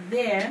 they're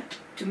there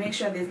to make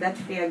sure there's that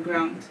fair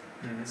ground.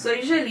 So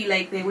usually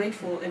like they wait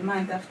for a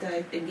month after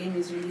a game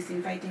is released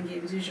in fighting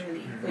games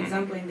usually. For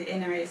example, in the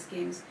NRS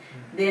games,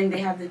 then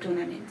they have the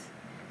tournament.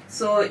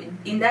 So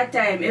in that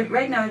time,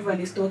 right now everyone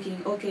is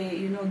talking, okay,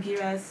 you know,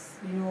 Giras,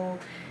 you know,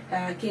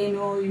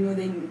 Kano, you know,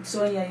 then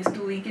Sonya is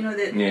too weak, you know,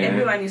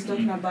 everyone is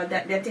talking about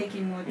that, they're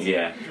taking notes.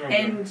 Yeah.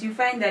 And you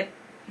find that,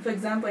 for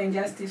example, in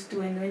Justice 2,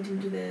 when went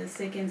into the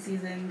second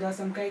season, there were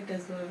some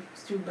characters who were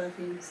still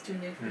buffing, still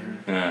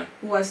nerfing,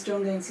 who were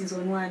stronger in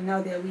season 1,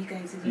 now they're weaker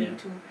in season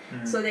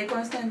 2. So they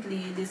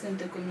constantly listen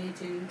to the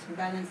community and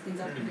balance things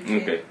up to be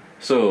fair. Okay.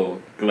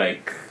 So,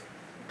 like,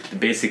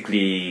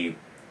 basically,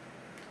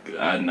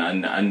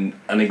 an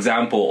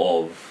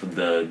example of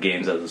the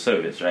games as a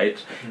service, right?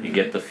 You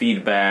get the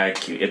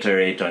feedback, you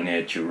iterate on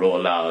it, you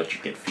roll out, you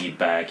get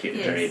feedback, you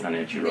iterate on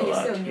it, you roll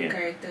out. You sell new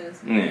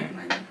characters, make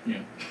money.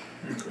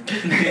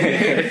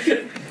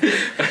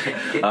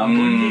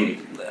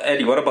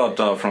 Eddie, what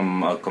about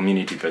from a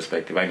community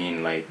perspective? I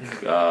mean, like,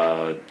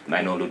 I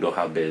know Ludo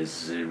Hub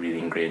is really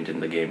ingrained in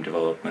the game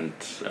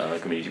development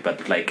community,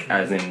 but like,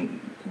 as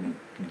in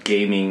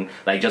gaming,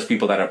 like just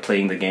people that are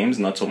playing the games,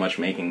 not so much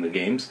making the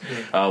games.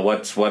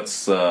 What's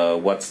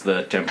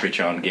the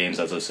temperature on games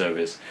as a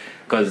service?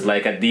 Because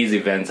like at these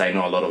events, I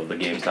know a lot of the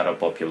games that are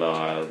popular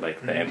are like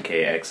the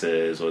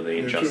MKXs or the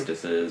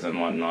Injustices and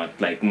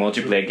whatnot. Like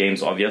multiplayer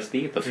games,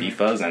 obviously, the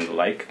FIFAs and the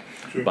like.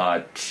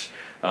 But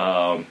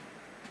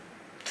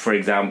for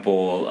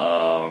example,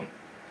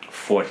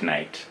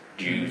 Fortnite,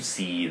 do you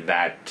see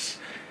that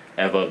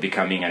ever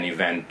becoming an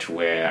event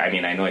where, I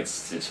mean, I know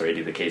it's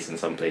already the case in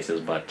some places,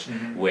 but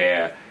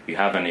where you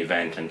have an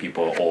event and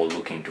people are all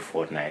looking to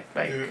Fortnite,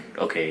 like,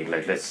 okay,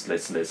 like let's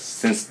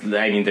since,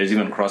 I mean, there's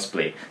even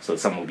crossplay, so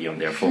some will be on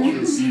their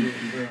phones.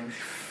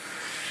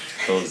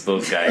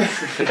 Those guys.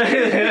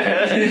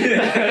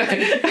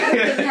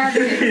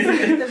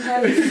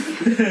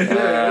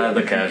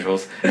 The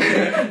casuals.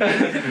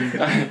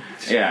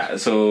 Yeah.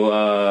 So,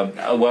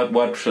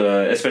 what,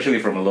 especially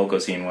from a local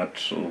scene, what?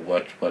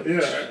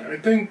 Yeah, I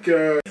think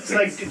it's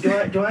like,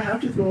 do I have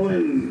to throw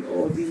in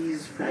all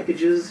these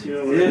packages? You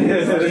know, it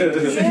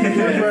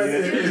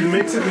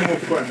makes it more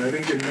fun. I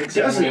think it makes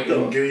it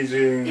more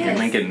engaging. I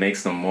think it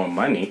makes them more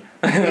money.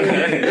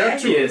 That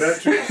too.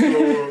 So,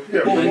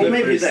 yeah, well,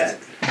 maybe that.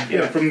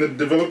 Yeah, from the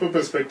developer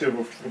perspective,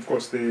 of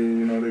course,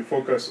 they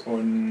focus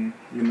on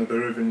the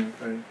revenue.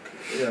 Like,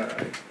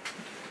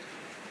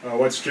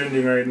 what's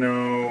trending right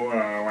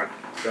now?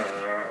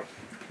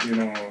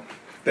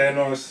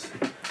 Thanos.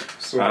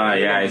 So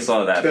I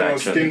saw that Thanos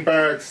actually. Skin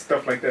packs,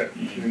 stuff like that.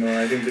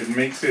 I think it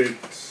makes it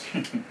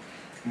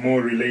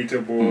more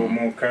relatable,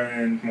 more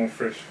current, more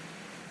fresh,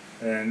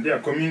 and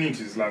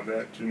communities love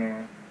that.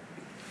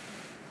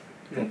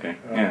 Okay.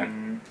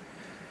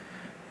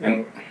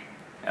 And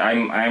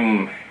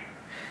I'm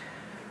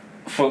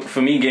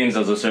for me, games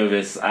as a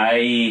service,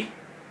 I'm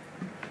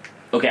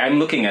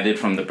looking at it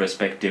from the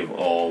perspective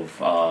of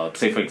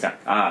say, for example,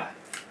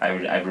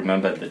 I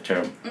remembered the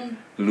term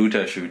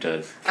looter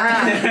shooters.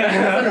 I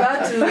was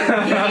about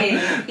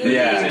to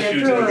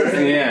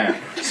yeah.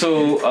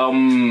 So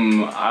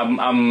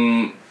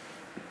I'm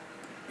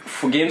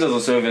for games as a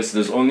service,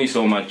 there's only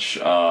so much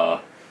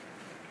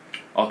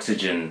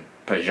oxygen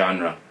per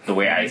genre, the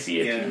way I see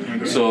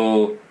it.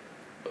 So,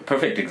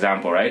 perfect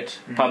example, right?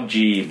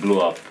 PUBG blew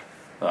up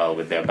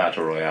with their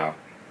battle royale.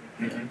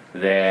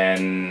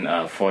 Then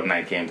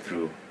Fortnite came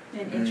through.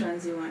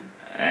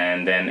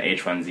 And then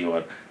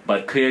H1Z1.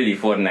 But clearly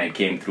Fortnite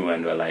came through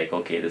and were like,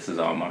 okay, this is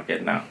our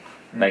market now.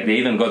 Like they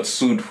even got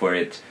sued for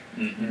it.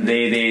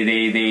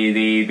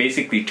 They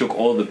basically took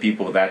all the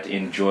people that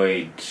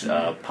enjoyed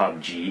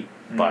PUBG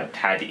but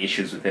had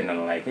issues with it and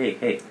were like,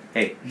 hey,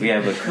 we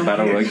have a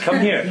battle royale. Come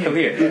here.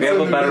 We have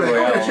a battle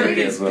royale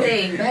already as well.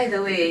 Playing, by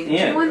the way.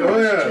 Yeah.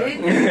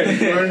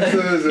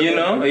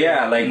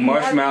 Like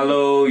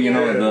Marshmallow,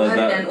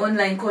 an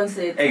online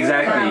concert.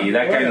 Exactly,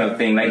 that kind of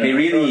thing. Like they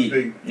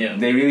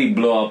really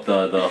blow up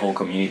the whole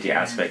community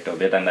aspect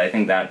of it, and I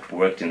think that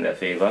worked in their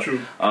favor.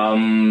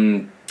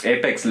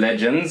 Apex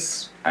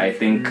Legends, I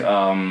think,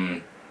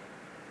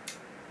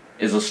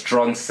 is a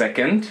strong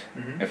second,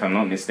 if I'm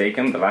not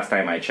mistaken. The last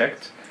time I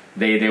checked,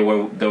 they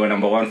were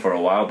number one for a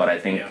while, but I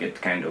think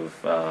it kind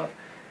of,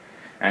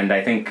 and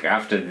I think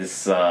after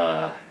this,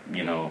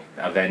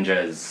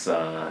 Avengers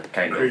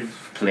kind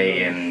of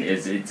play, and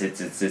it's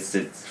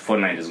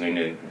Fortnite is going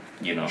to,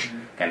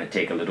 kind of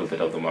take a little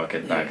bit of the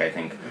market back, I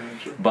think.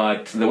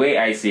 But the way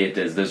I see it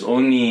is, there's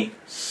only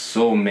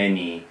so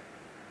many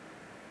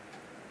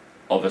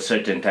of a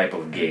certain type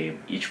of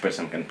game each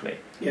person can play.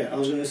 Yeah, I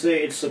was going to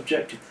say it's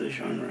subjective to the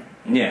genre.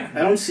 Yeah.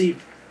 I don't see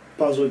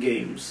puzzle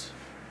games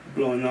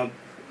blowing up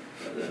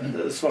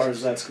as far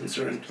as that's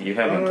concerned. You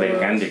haven't played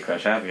Candy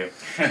Crush, have you?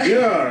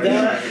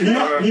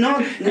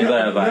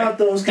 Not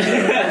those kind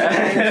of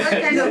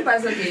What kind of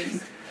puzzle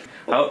games?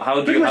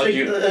 How do you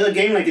a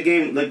game like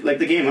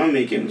the game I'm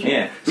making as well.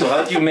 Yeah. So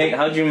how do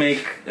you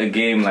make a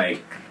game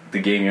like the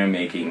game you're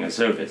making a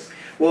service?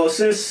 Well,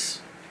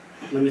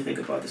 let me think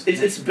about this.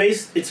 It's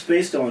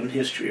based on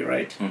history,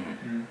 right?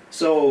 Mm-hmm.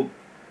 So,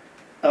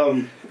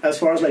 as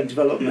far as like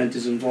development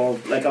is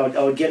involved, like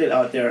I would get it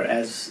out there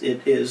as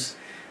it is,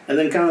 and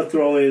then kind of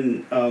throw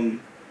in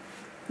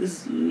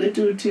this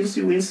little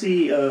teensy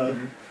weensy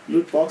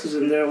loot boxes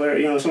in there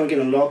where someone can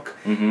unlock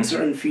a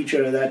certain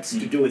feature that's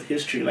to do with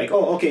history. Like,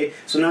 oh, okay,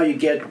 so now you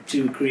get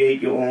to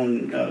create your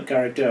own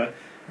character.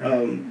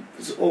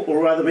 Or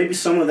rather, maybe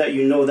someone that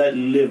that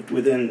lived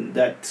within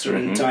that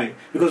certain time.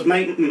 Because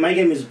my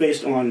game is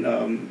based on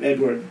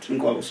Edward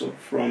Nkwaboso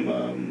from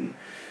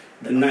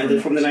the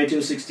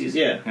 1960s.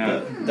 Yeah.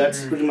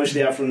 That's pretty much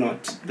the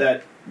Afronaut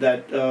that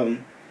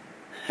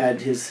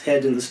had his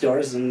head in the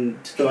stars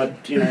and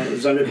thought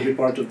Zambia could be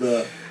part of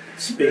the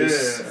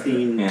space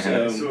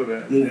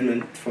themed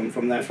movement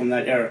from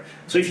that era.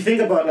 So if you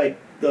think about like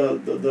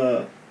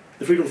the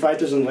freedom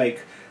fighters and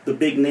like the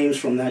big names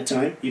from that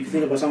time, you can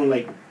think about someone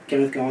like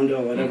Kenneth Kaunda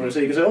or whatever. So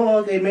you can say, oh,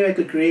 okay, maybe I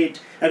could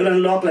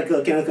unlock like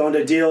a Kenneth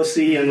Kaunda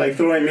DLC and like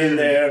throw him in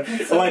there.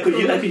 Or I could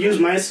use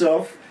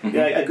myself.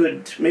 I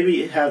could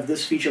maybe have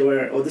this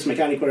feature this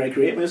mechanic where I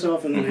create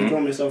myself and then I throw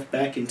myself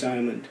back in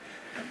time and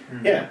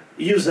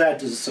use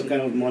that as some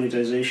kind of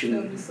monetization.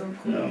 That would be so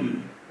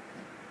cool.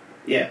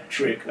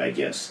 Trick, I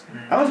guess.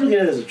 I was looking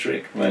at it as a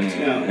trick, but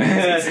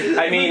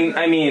I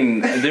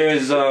mean,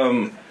 there's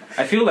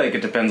I feel like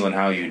it depends on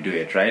how you do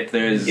it, right?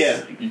 There's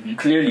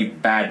clearly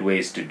bad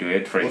ways to do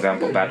it. For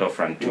example,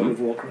 Battlefront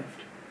 2.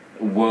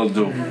 World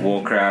of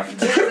Warcraft.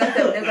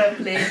 That I've never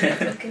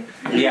played. Okay.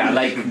 Yeah,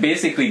 like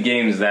basically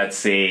games that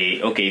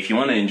say, okay, if you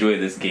want to enjoy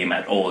this game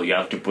at all, you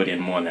have to put in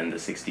more than the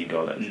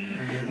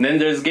 $60. Then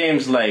there's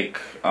games like,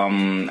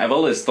 I've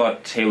always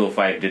thought Halo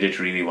 5 did it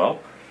really well.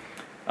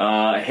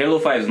 Halo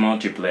 5's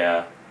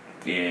multiplayer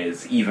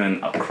is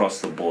even across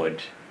the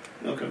board.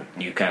 Okay.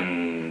 You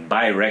can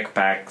buy rec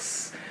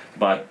packs,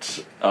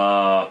 but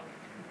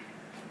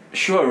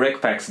sure,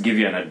 rec packs give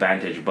you an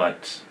advantage,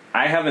 but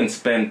I haven't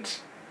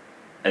spent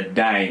a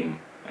dime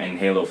in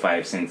Halo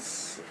 5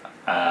 since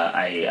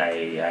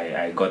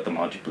I got the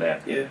multiplayer.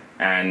 Yeah.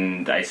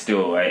 And I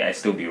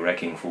still be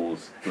wrecking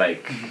fools.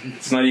 Like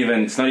it's not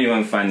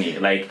even funny.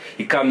 Like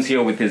he comes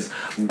here with his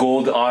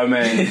gold armor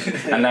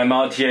and I'm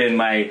out here in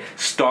my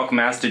stock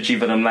Master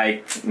Chief and I'm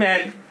like,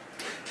 man,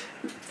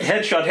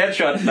 headshot.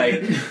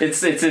 Like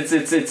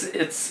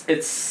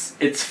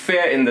it's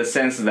fair in the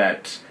sense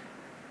that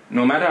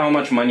no matter how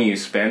much money you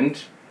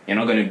spend, you're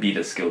not going to beat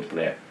a skilled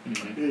player.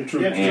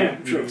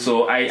 True.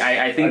 So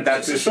I think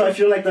that's... So I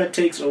feel like that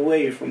takes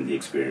away from the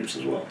experience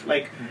as well.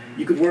 Like,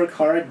 you could work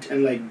hard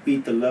and, like,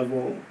 beat the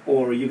level,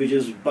 or you could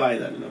just buy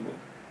that level.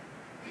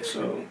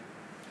 So...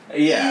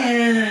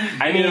 Yeah.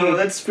 I mean...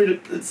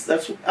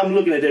 I'm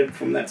looking at it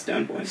from that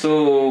standpoint.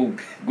 So,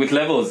 with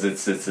levels,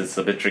 it's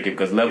a bit tricky,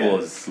 because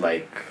levels,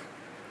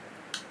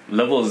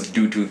 levels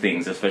do two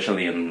things,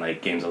 especially in,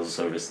 like, games as a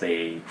service.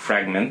 They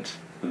fragment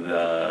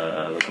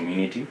the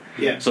community.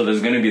 Yeah. So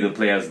there's going to be the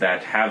players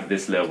that have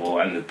this level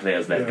and the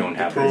players that don't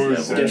have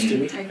this level.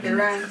 Destiny. Like the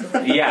rank.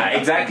 Yeah,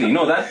 exactly.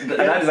 No, that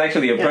is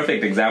actually a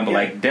perfect example.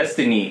 Like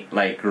Destiny,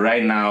 like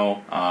right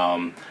now,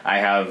 I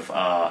have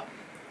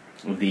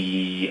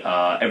the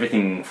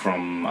everything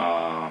from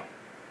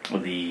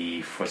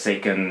the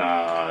Forsaken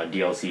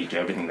DLC to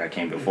everything that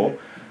came before.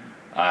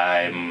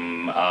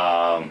 I'm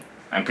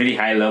pretty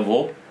high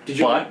level. Did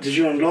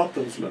you unlock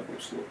those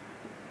levels though?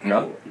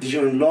 No. Did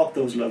you unlock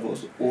those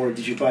levels, or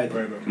did you buy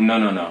them?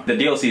 No. The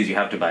DLCs, you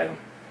have to buy them.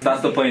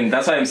 That's the point.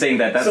 That's why I'm saying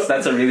that.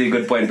 That's a really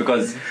good point,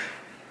 because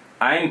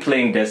I'm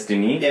playing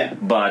Destiny,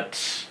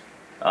 but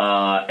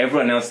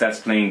everyone else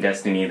that's playing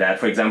Destiny, that,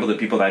 for example, the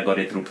people that got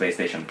it through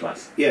PlayStation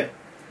Plus, they're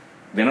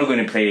not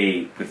going to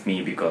play with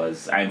me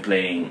because I'm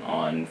playing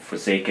on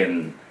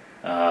Forsaken,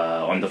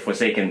 on the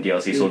Forsaken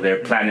DLC, so there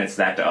are planets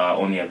that are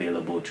only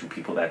available to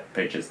people that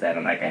purchase that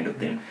and that kind of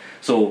thing.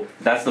 So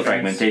that's the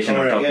fragmentation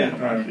I'm talking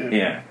about.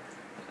 Yeah.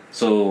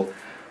 So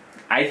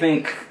I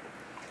think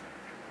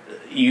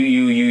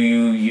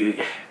you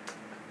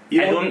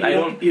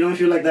don't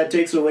feel like that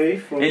takes away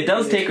from it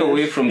does take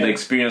away from the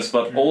experience,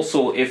 but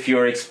also if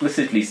you're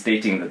explicitly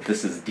stating that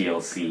this is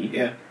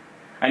DLC.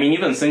 I mean,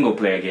 even single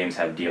player games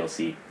have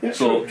DLC.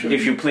 So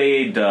if you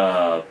played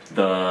the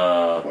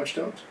Watch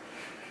Dogs.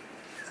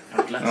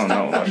 Oh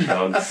no, Watch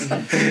Dogs.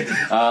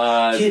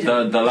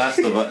 The Last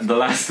of Us.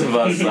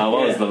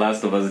 What was the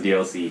Last of Us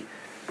DLC?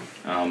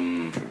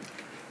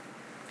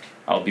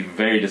 I'll be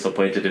very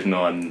disappointed if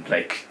no one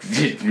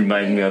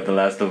remind me of The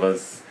Last of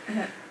Us.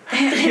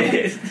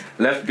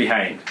 Left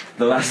Behind.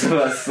 The Last of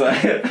Us.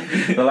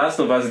 The Last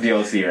of Us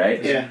DLC,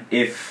 right? Yeah.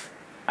 If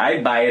I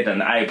buy it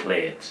and I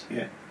play it.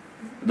 Yeah.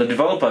 The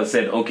developer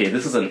said, okay,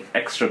 this is an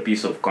extra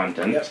piece of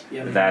content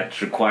that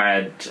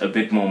required a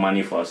bit more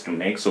money for us to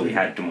make, so we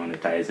had to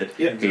monetize it.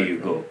 Here you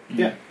go.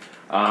 Yeah.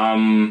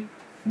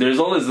 there's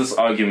always this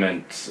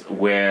argument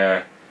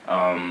where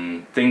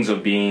things are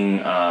being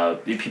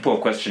people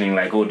are questioning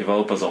like, oh,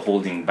 developers are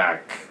holding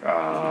back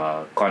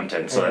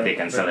content so that they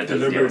can sell it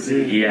as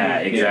DLC. Yeah,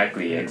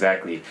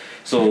 exactly.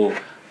 So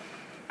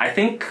I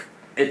think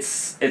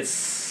it's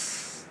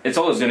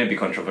always going to be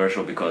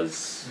controversial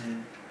because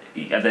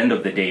at the end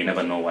of the day, you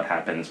never know what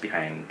happens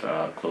behind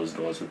closed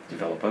doors with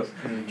developers.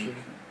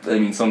 I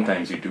mean,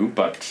 sometimes you do,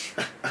 but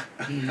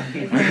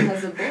Everyone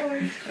has a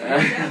board.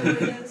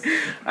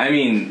 I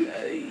mean,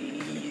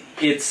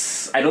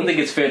 I don't think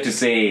it's fair to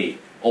say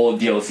all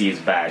DLC is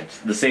bad.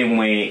 The same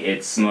way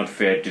it's not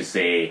fair to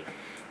say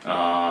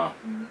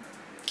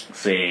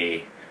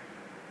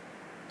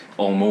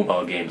all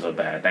mobile games are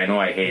bad. I know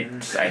I hate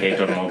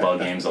on mobile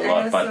games a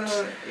lot, but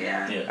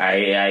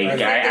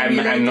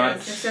I'm not.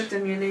 Except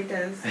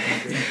emulators.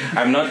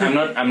 I'm not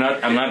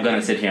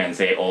gonna sit here and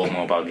say all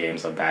mobile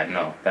games are bad.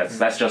 No,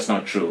 that's just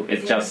not true.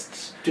 It's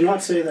just. Do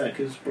not say that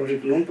because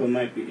Project Lumpa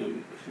might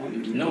be.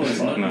 No, it's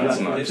not. No, it's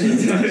not. It's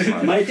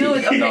not.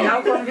 Dude, okay,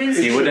 I'll convince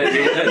you.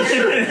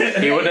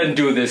 He wouldn't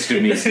do this to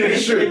me.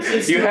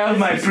 You have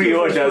my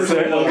pre-order,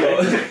 sir.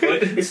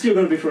 It's still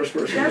going to be first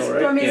person, Just though,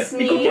 right? promise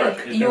me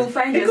you'll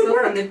find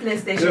yourself on the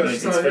PlayStation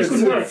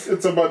store.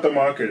 It's about the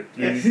market.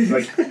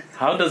 Like,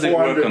 how does it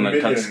work on a 400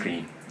 million.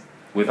 touchscreen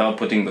without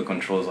putting the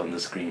controls on the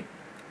screen?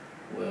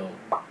 Well,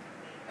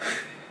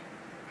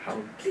 how?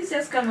 Please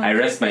just come on. I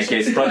rest my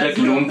case. Project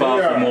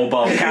Lumpa for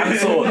mobile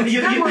cancelled.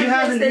 You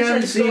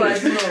haven't seen it.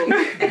 As well.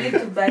 I need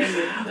to buy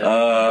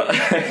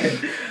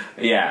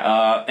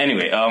it.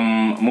 Anyway,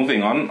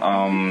 moving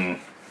on.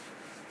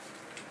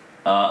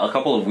 A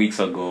couple of weeks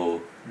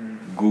ago,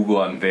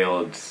 Google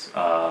unveiled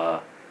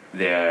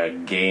their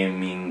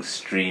gaming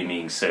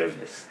streaming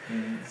service.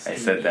 I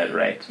said that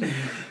right.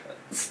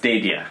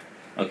 Stadia.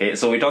 Okay,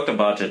 so we talked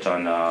about it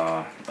on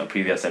a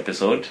previous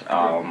episode.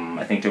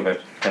 I think two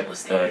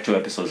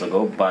episodes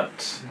ago,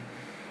 but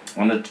I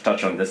wanted to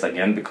touch on this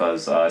again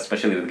because,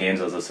 especially with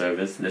games as a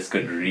service, this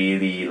could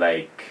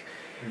really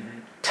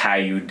tie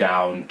you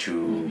down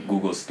to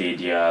Google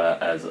Stadia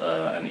as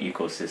an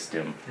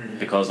ecosystem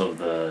because of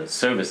the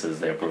services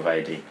they're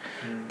providing.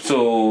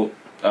 So,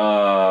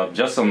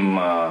 just some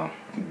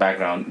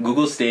background.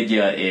 Google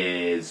Stadia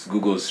is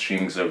Google's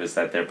streaming service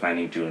that they're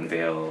planning to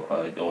unveil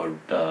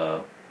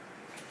or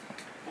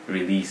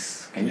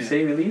release. Can you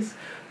say release?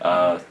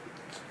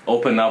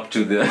 Open up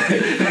to the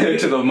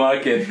to the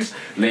market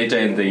later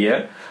in the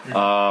year.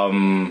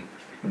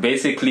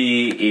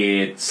 Basically,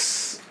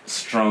 it's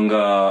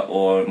stronger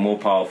or more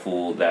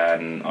powerful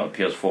than a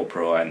PS4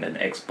 Pro and an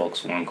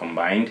Xbox One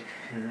combined,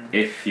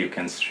 if you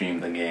can stream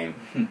the game.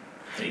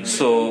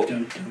 So,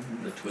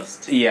 the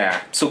twist.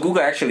 yeah. So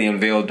Google actually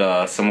unveiled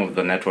some of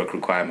the network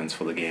requirements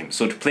for the game.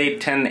 So to play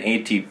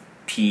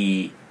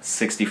 1080p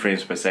 60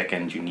 frames per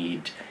second, you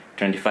need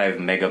 25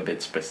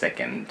 megabits per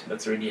second.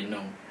 That's already a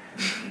no.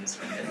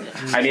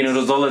 I mean, it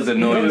was always a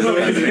no. If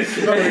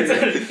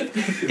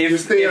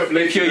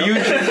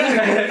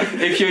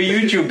your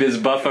YouTube is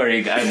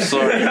buffering, I'm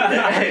sorry.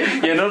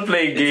 You're not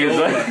playing games.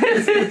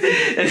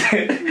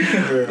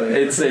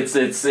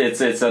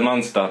 It's a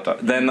non-starter.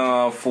 Then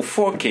for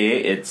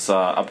 4K, it's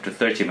up to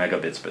 30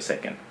 megabits per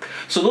second.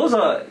 So those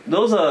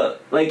are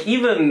like,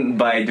 even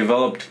by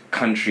developed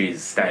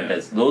countries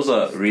standards, those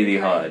are really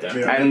hard,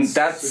 and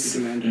that's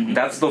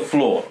the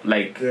floor.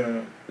 Like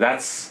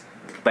that's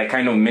like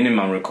kind of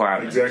minimum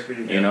requirement.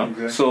 Exactly. You know.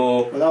 Exactly.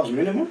 So. Well, that was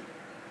minimum.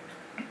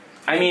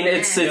 I mean,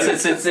 it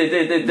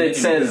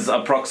says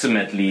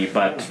approximately,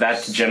 but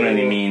that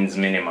generally means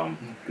minimum.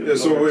 Yeah,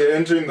 so we're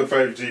entering the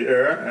 5G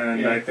era,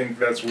 and I think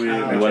that's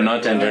where We're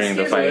not entering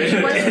the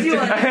 5G. What did you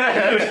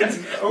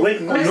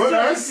want? not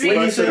us, When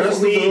but the rest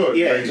of the world.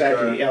 Yeah, Like,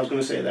 exactly. I was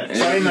going to say that.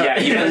 China.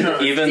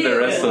 Yeah, even the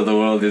rest of the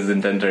world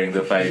isn't entering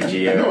the 5G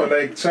era. No,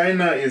 like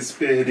China is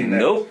spearheading that.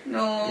 Nope.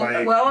 No,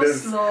 Like, we're all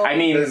there's- slow. I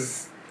mean,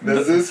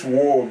 There's this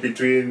war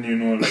between,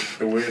 like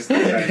the West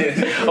and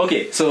China.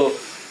 okay, so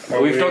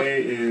we've talked.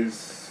 Huawei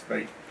is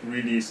like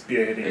really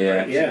spearheading.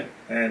 Yeah. 5G. Yeah.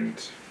 And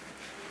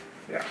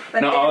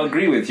But No, then I'll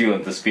agree with you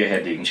on the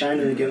spearheading,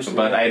 China against.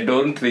 but I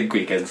don't think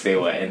we can say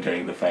we're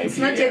entering the 5G it's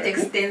not yet era.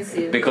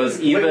 extensive. Because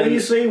When you even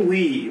say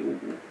we,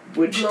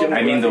 which Global.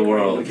 I mean the demographic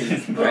world. are you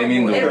looking at? I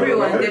mean the world.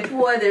 Everyone, the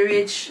poor, the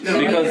rich.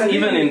 Because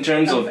even in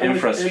terms of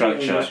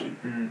infrastructure,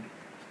 mm,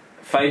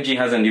 5G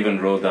hasn't even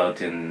rolled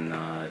out in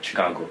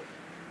Chicago.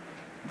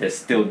 They're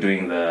still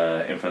doing the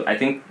I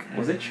think,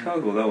 was it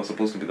Chicago that was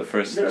supposed to be the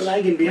first? They're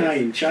lagging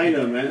behind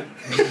China, man.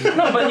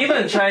 No, but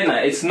even China,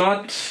 it's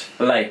not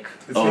like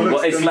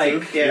it's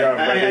like yeah,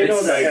 but I know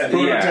it's that, like yeah.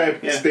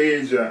 prototype Yeah.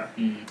 stage.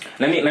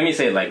 let me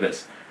say it like this.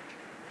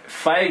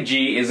 5G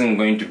isn't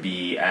going to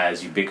be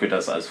as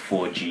ubiquitous as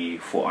 4G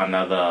for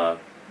another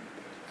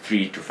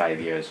 3 to 5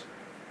 years.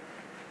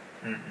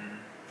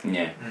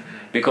 Yeah,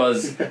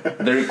 because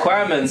the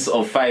requirements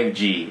of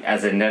 5G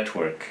as a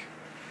network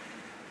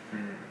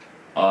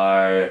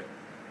are,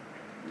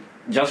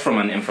 just from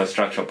an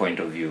infrastructure point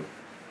of view,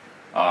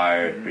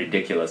 are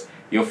ridiculous.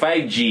 Your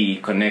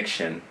 5G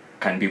connection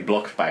can be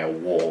blocked by a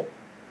wall.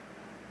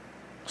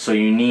 So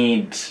you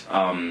need,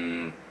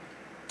 and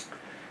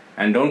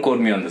don't quote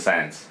me on the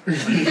science,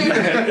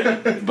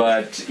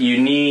 but you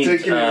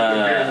need,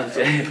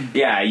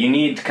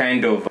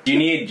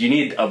 you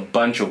need a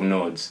bunch of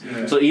nodes.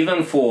 Yeah. So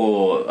even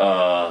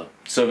for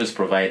service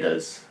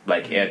providers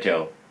like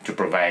Airtel to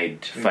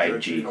provide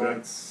 5G,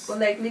 Or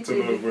like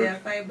Liquid with their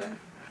fiber,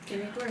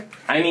 can it work?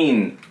 I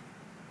mean,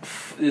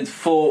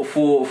 for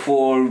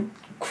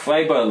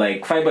fiber,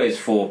 like fiber is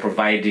for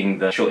providing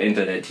the actual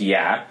internet,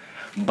 yeah.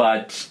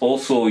 But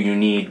also you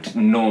need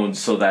nodes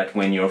so that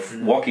when you're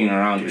walking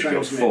around with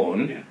your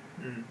phone,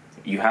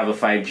 you have a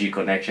 5G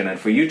connection. And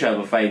for you to have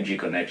a 5G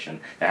connection,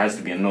 there has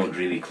to be a node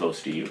really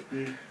close to you.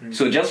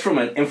 So just from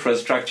an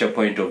infrastructure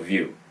point of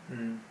view,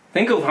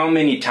 think of how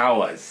many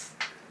towers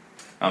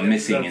are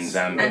missing in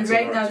Zambia. And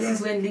right now, this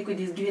is when Liquid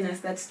is giving us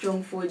that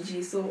strong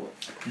 4G. So,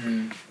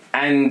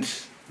 and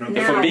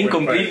if I'm being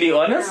completely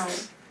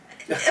honest,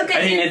 okay,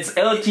 I mean, it's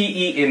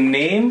LTE in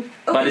name,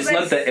 but it's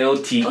not the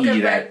LTE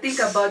okay, that... but think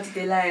about it,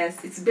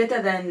 Elias. It's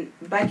better than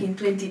back in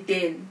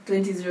 2010,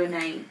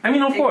 2009. I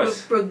mean, of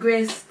course.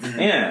 Progressed.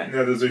 Yeah.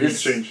 Yeah, there's a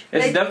huge change.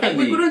 It's like,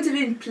 definitely... we couldn't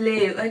even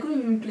play. I couldn't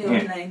even play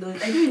online. Though. I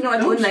didn't even know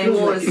what online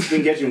was. It's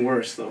been getting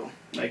worse, though,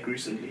 like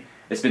recently.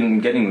 It's been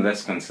getting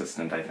less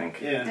consistent, I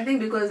think. Yeah. I think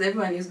because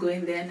everyone is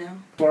going there now.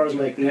 As far as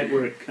like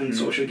network and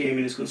social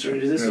gaming is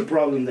concerned, is this a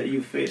problem that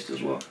you've faced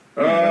as well?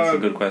 That's a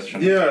good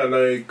question. Yeah,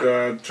 like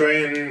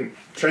trying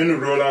to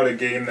roll out a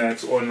game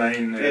that's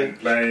online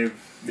and live,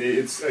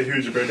 it's a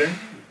huge burden.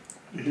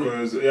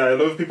 Because a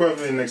lot of people have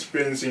been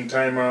experiencing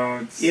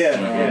timeouts.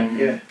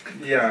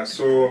 Yeah.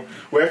 So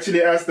we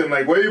actually asked them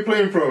like, "Where are you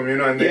playing from?"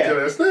 And they tell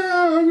us,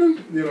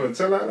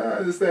 tell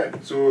us this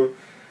that. So.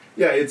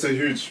 Yeah, it's a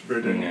huge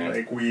burden. Yeah.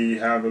 Like, we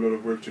have a lot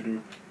of work to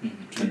do.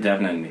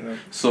 Definitely.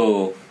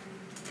 So,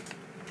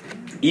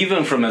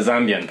 even from a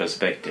Zambian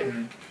perspective,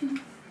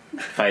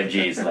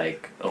 5G is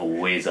like a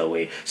ways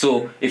away.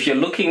 So, if you're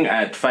looking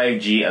at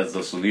 5G as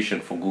the solution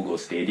for Google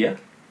Stadia,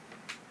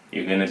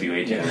 you're gonna be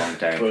waiting a long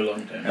time. For a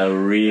long time. A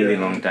really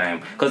long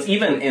time. Because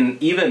even in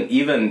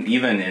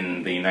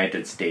the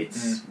United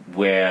States,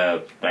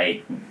 where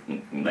I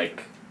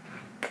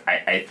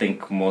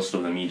think most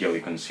of the media we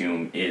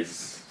consume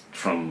is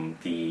from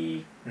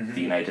the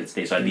United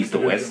States, or at least the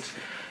West,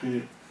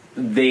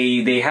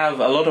 they have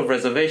a lot of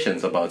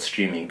reservations about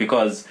streaming,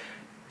 because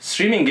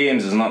streaming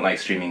games is not like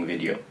streaming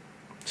video.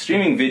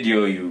 Streaming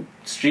video, you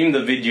stream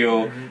the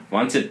video,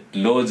 once it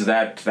loads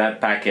that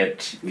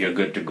packet, you're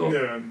good to go.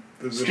 Yeah,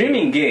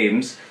 streaming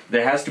games,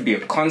 there has to be a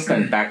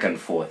constant back and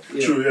forth.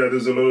 True,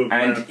 there's a lot of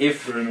and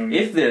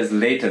if there's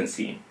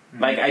latency,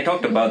 like I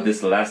talked about this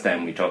the last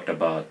time we talked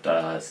about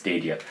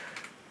Stadia.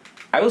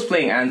 I was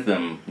playing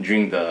Anthem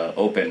during the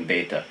open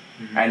beta,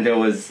 and there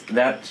was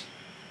that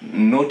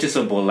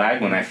noticeable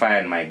lag when I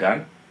fired my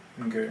gun.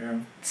 Okay, yeah.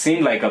 It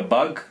seemed like a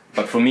bug,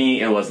 but for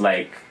me it was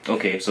like,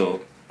 okay,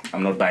 so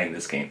I'm not buying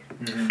this game.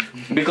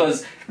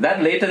 Because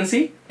that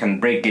latency can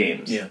break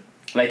games. Yeah.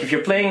 Like if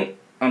you're playing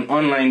an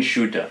online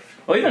shooter,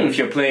 or even if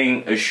you're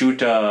playing a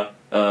shooter,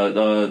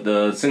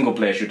 the single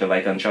player shooter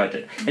like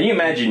Uncharted, and you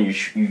imagine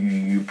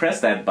you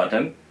press that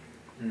button,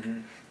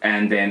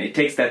 and then it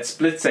takes that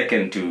split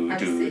second to...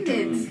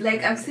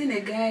 I've seen a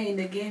guy in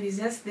the game, he's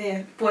just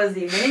there,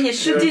 pausing. And then you're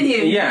shooting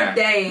him, he's not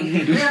dying.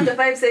 Then after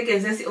 5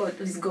 seconds, just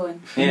he's gone.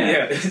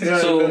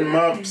 So and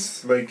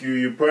maps, like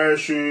you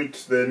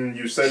parachute, then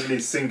you suddenly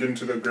sink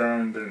into the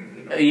ground.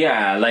 And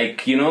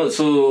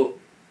so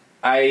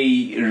I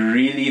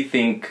really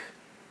think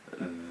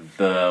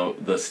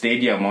the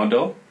Stadia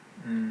model,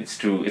 it's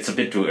a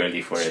bit too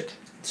early for it.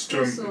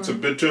 It's a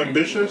bit too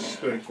ambitious?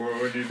 Like,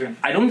 what do you think?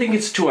 I don't think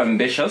it's too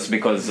ambitious,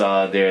 because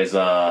there's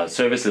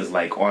services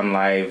like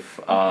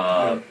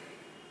OnLive.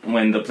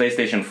 When the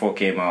PlayStation 4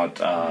 came out,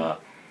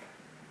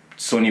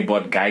 Sony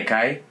bought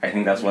Gaikai. I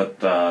think that's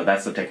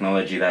that's the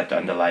technology that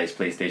underlies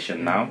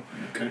PlayStation now.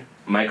 Okay.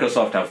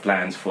 Microsoft have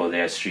plans for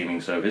their streaming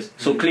service.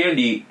 So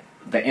clearly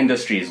the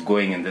industry is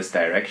going in this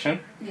direction.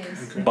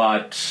 Yes. Okay.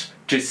 But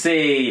to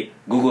say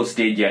Google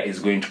Stadia is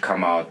going to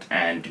come out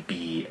and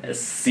be a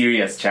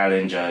serious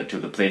challenger to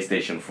the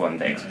PlayStation 4 and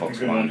the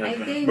Xbox One, I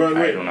think... But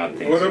wait, I do not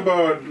think what so.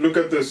 about, look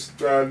at this,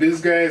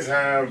 these guys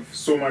have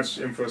so much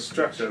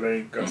infrastructure,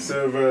 like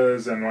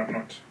servers and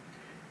whatnot.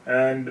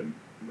 And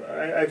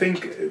I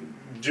think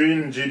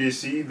during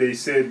GDC, they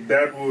said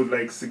that would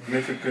like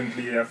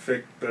significantly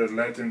affect the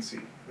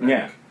latency.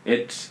 Like,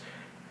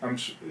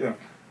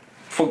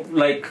 For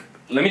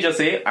let me just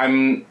say,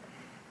 I'm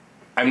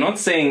not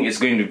saying it's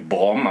going to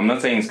bomb. I'm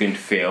not saying it's going to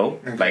fail,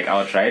 like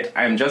outright.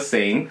 I'm just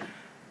saying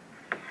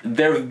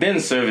there have been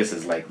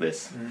services like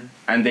this,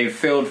 and they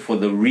failed for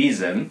the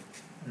reason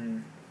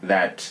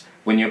that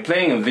when you're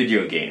playing a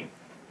video game,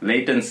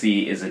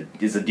 latency is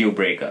a deal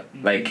breaker.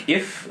 Like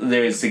if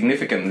there is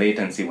significant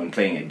latency when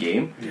playing a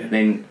game,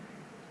 then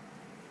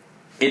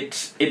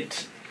it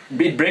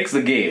breaks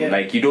the game.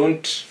 Like you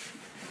don't.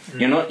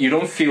 You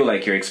don't feel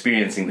like you're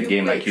experiencing the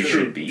game like you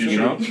should be,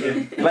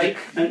 Like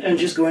and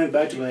just going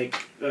back to like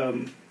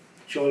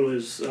Joel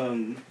was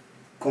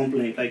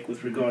complaint, like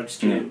with regards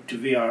to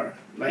VR.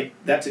 Like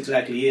that's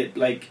exactly it.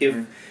 Like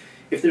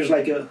if there's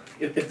like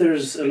if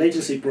there's a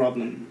latency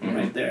problem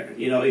right there,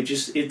 you know, it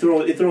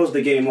throws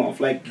the game off.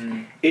 Like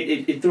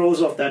it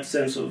throws off that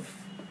sense of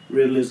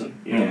realism,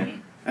 you know.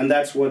 And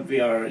that's what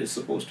VR is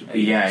supposed to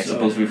be. Yeah, it's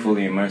supposed to be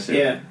fully immersive.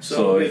 Yeah.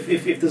 So if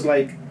there's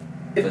like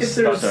if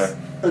there's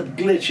a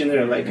glitch in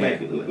there,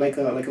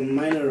 like a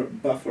minor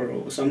buffer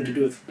or something to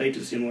do with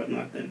latency and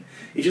whatnot, then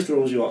it just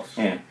throws you off.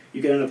 So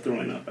you can end up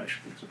throwing up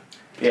actually. So.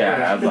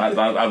 Yeah,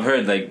 I've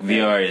heard like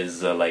VR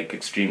is like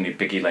extremely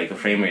picky. Like the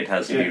frame rate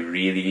has to be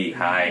really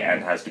high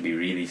and has to be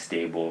really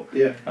stable.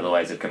 Yeah.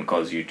 Otherwise, it can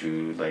cause you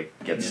to like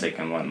get sick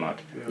and whatnot.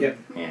 Yeah.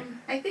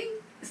 I think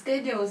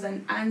Stadia was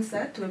an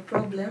answer to a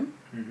problem,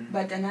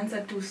 but an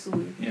answer too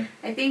soon. Yeah.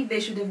 I think they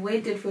should have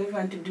waited for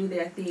everyone to do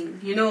their thing.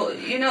 You know,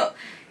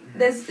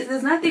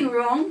 there's nothing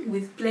wrong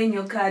with playing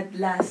your card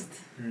last,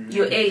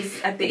 your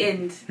ace at the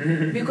end,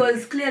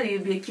 because clearly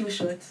you'll be a Q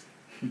shot.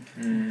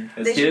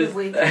 They should have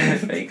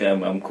waited. Like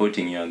I'm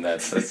quoting you on that.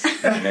 That's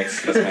my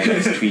next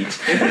tweet.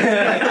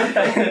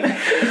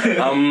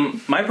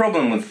 My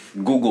problem with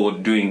Google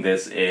doing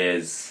this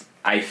is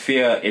I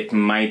fear it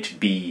might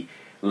be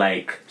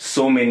like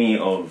so many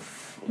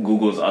of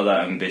Google's other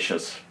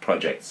ambitious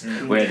projects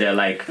where they're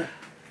like,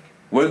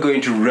 we're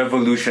going to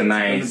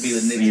revolutionize,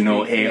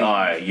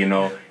 AR,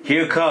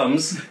 here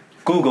comes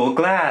Google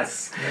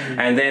Glass.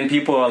 And then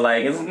people are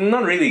like, it's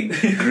not really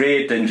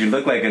great and you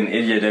look like an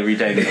idiot every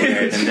time you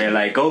wear it. And they're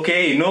like,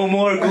 okay, no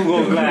more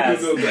Google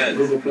Glass.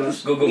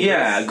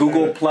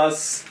 Google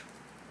Plus.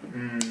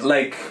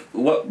 Like,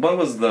 what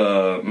was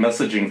the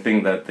messaging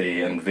thing that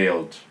they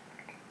unveiled?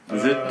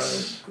 Is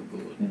it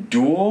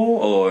Duo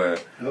or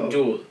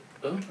Duo?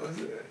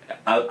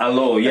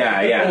 Allo,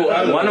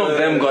 one of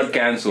them got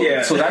cancelled.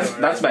 So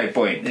that's my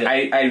point.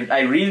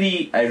 I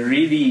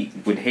really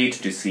would hate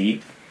to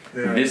see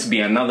this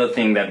be another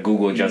thing that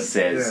Google just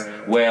says,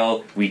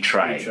 well, we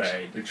tried.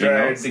 We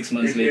tried. 6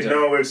 months later. It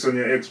now works on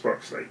your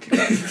Xbox, like.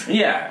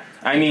 Yeah,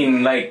 I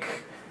mean, like,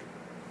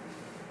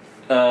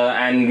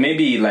 and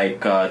maybe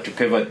like to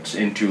pivot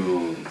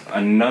into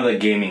another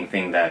gaming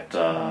thing that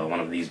one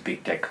of these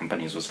big tech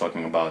companies was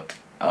talking about.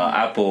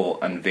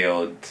 Apple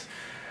unveiled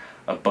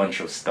a bunch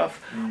of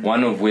stuff.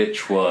 One of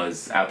which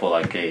was Apple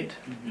Arcade.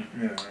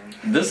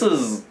 This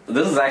is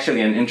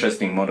actually an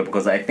interesting model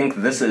because I think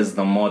this is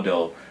the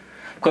model.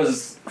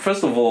 Because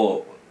first of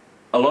all,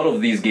 a lot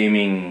of these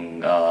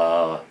gaming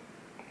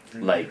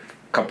like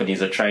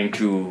companies are trying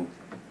to.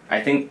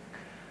 I think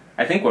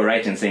we're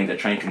right in saying they're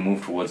trying to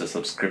move towards a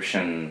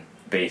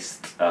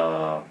subscription-based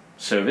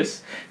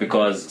service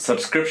because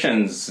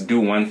subscriptions do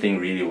one thing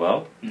really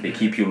well. They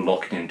keep you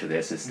locked into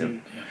their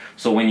system.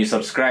 So when you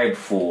subscribe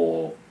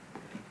for,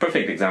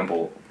 perfect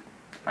example,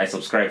 I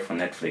subscribe for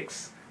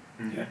Netflix.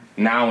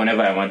 Now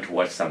whenever I want to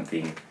watch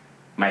something,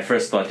 my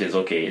first thought is,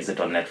 okay, is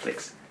it on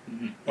Netflix?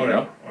 You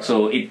know?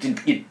 So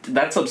it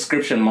that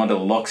subscription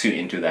model locks you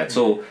into that.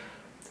 So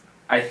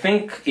I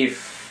think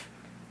if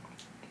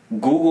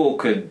Google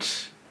could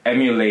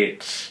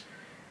emulate,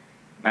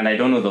 and I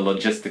don't know the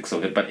logistics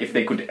of it, but if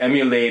they could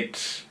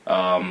emulate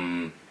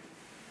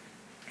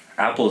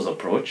Apple's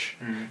approach,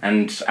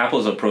 and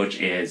Apple's approach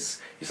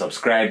is you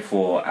subscribe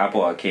for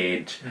Apple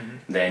Arcade,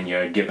 then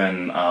you're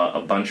given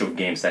a bunch of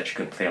games that you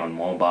can play on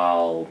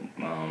mobile,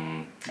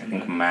 I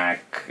think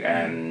Mac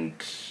and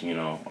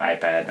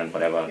iPad and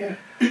whatever,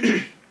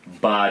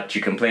 but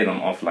you can play them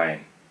offline.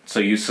 So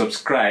you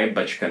subscribe,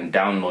 but you can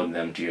download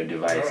them to your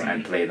device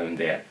and play them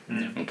there.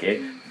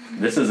 Okay.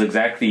 This is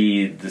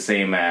exactly the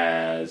same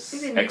as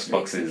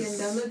Xbox's.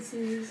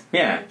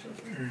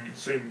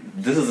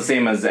 This is the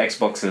same as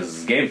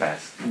Xbox's Game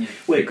Pass.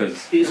 Wait,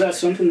 because is that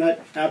something that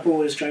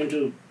Apple is trying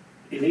to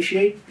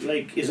initiate?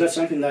 Like, is that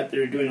something that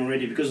they're doing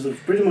already? Because they've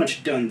pretty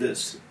much done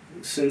this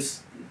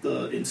since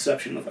the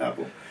inception of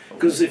Apple.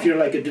 Because if you're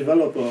like a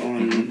developer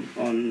on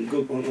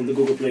the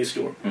Google Play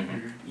Store,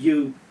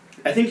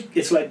 I think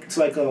it's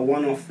like a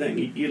one-off thing.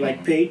 You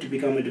like pay to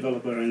become a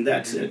developer, and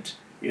that's it.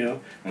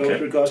 But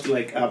with regards to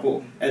like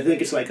Apple, I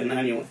think it's like an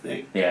annual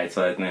thing. Yeah, it's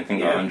like I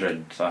think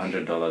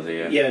 $100 a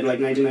year. Yeah, like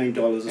 $99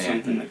 or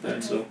something like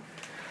that. So.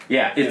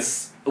 Yeah,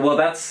 well,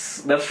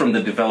 that's from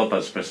the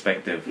developer's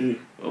perspective.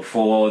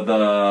 For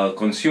the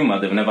consumer,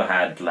 they've never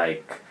had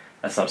like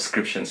a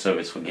subscription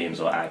service for games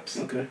or apps.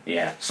 Okay.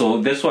 Yeah,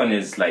 so this one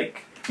is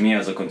like me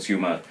as a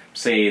consumer.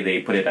 Say they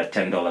put it at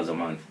 $10 a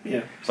month.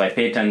 Yeah. So I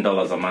pay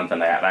 $10 a month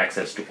and I have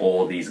access to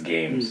all these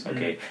games.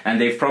 Okay, and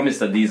they've promised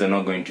that these are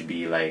not going to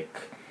be like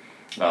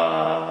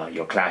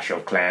your Clash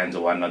of Clans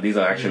or whatnot. These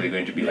are actually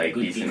going to be like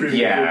decent.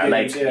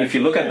 If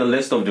you look at the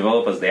list of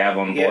developers they have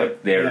on board,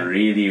 they're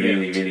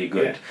really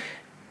good.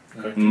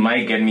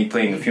 Might get me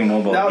playing a few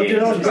mobile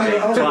games.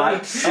 I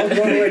was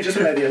blown away just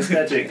by the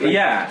aesthetic.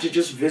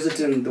 Just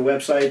visiting the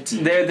website.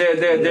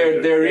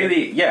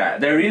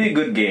 They're really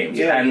good games.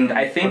 And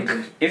I think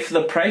if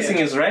the pricing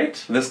is right,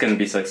 this can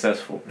be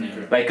successful.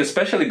 Like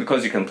especially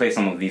because you can play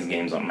some of these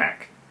games on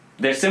Mac.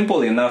 They're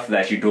simple enough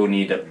that you don't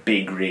need a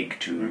big rig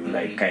to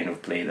like kind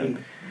of play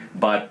them.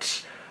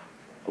 But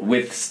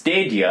with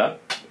Stadia,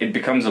 it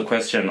becomes a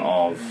question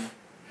of,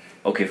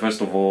 okay,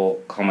 first of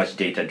all, how much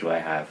data do I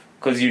have?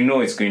 Because you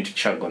know it's going to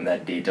chug on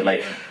that data.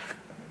 Like,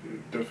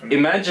 Definitely.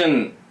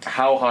 imagine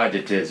how hard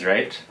it is,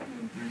 right?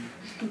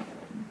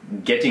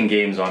 Getting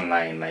games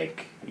online,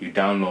 like you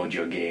download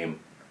your game.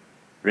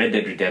 Red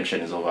Dead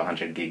Redemption is over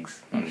 100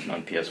 gigs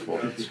on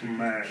PS4. That's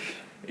mad.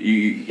 You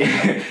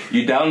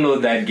you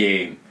download that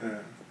game, Yeah.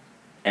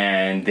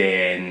 and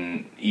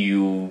then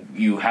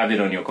you have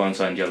it on your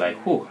console, and you're like,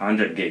 whew,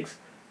 100 gigs.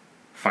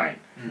 Fine.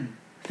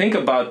 Think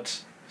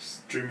about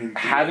Streaming.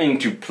 having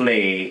to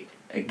play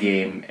a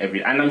game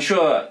and I'm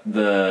sure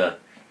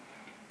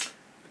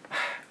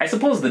I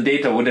suppose the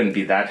data wouldn't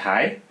be that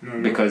high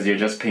No. because you're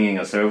just pinging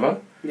a server.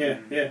 Yeah,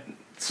 yeah.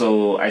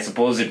 So I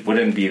suppose it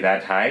wouldn't be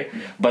that high,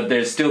 but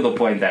there's still the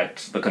point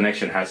that the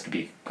connection has to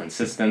be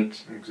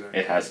consistent. Exactly.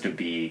 It has to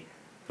be,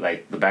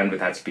 like, the bandwidth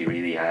has to be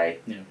really high.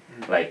 Yeah.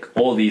 Like,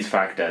 all these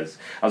factors.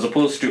 As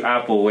opposed to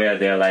Apple, where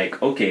they're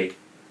like, okay,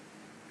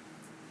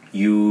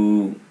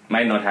 you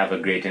might not have a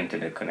great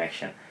internet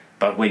connection,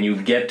 but when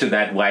you get to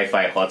that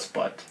Wi-Fi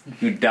hotspot,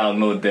 you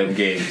download them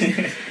games.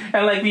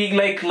 And like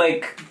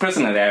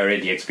personally, I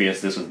already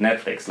experienced this with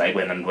Netflix. Like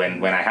when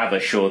I have a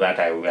show that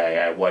I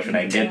watch, when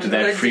I get to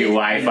that free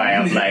Wi-Fi,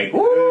 I'm like,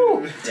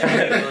 woo!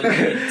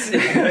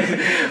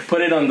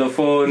 Put it on the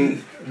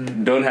phone.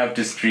 Don't have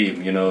to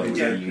stream. You know,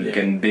 you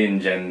can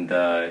binge and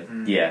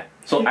yeah.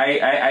 So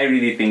I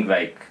really think,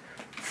 like,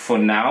 for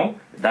now,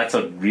 that's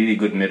a really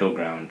good middle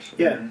ground.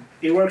 Yeah,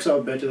 it works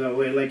out better that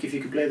way. Like, if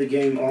you could play the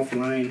game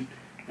offline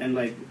and,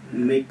 like,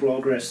 make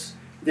progress,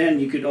 then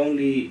you could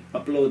only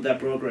upload that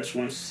progress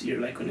once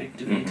you're, like, connected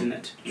to the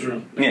internet. You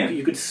know? Like, Yeah.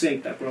 you could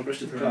sync that progress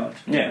to the cloud,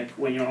 Yeah. like,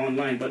 when you're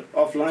online. But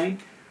offline,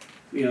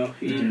 you know,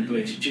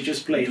 you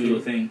just play Do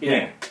your thing.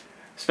 Yeah.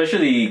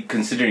 Especially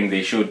considering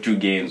they showed two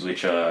games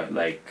which are,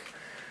 like,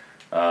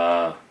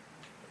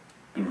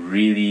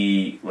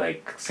 really,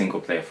 like, single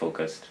player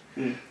focused.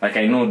 Like,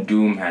 I know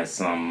Doom has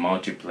some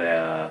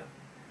multiplayer,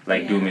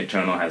 like Doom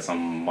Eternal has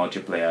some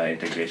multiplayer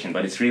integration,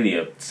 but it's really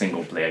a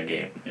single player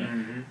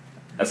game.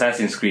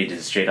 Assassin's Creed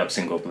is straight up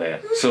single player.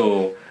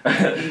 So,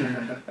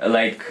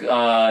 like,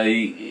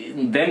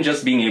 them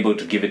just being able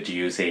to give it to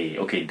you, say,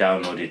 okay,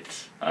 download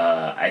it,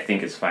 I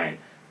think is fine.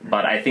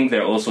 But I think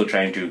they're also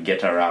trying to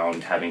get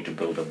around having to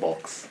build a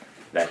box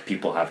that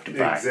people have to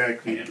buy.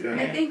 Exactly. Yeah.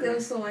 I think they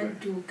also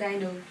want to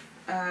kind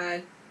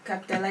of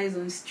capitalize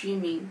on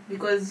streaming,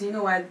 because you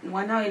know what,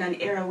 we're now in an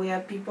era where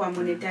people are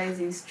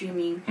monetizing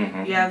streaming.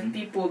 You have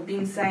people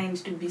being signed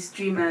to be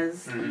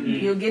streamers.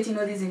 You're getting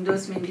all these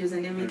endorsement deals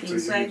and everything.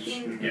 So I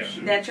think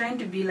they're trying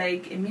to be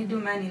like a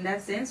middleman in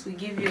that sense. We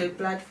give you a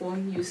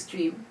platform, you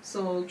stream.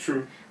 So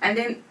True. and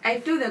then I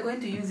feel they're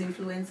going to use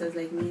influencers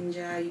like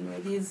Ninja, you know,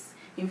 these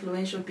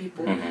influential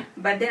people.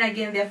 But then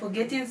again, they're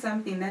forgetting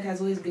something that has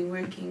always been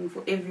working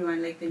for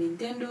everyone, like the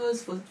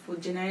Nintendos for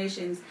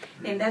generations,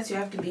 and that's you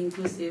have to be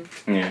inclusive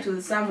to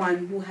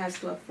someone who has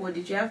to afford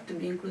it. You have to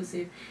be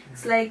inclusive.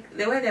 It's like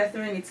the way they're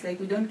throwing it's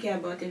like we don't care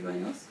about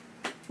everyone else.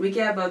 We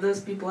care about those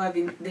people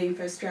having the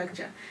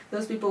infrastructure.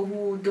 Those people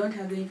who don't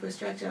have the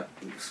infrastructure,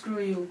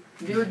 screw you,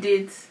 build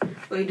it,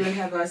 or you don't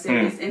have our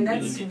service. And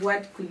that's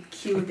what could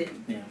kill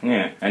them.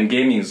 Yeah, and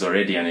gaming is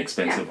already an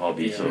expensive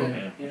hobby, so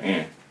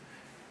yeah.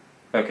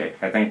 Okay,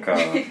 I think. So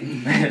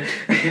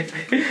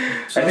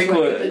I think.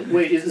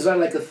 wait, is that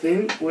like a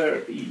thing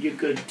where you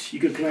could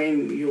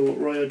claim your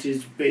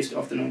royalties based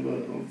off the number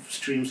of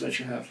streams that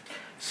you have?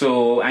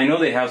 So I know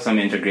they have some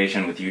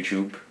integration with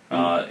YouTube.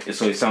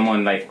 So if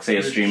someone, like, say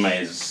a streamer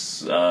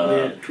is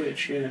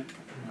Twitch, yeah.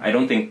 I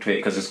don't think Twitch,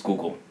 because it's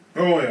Google.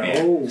 Oh yeah.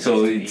 Oh.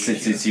 So it's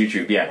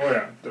YouTube, yeah. Oh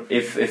yeah.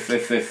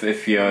 Definitely.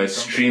 If you're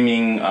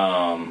streaming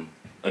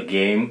a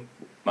game,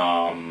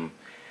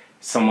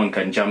 someone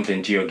can jump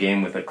into your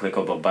game with a click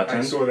of a button.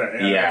 I saw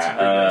that. Yeah.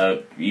 Yeah.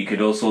 You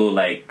could also,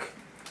 like,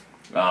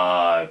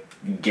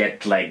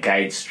 get, like,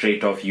 guides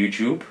straight off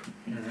YouTube,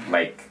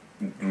 like,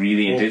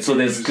 really. So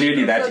there's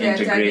clearly that So they're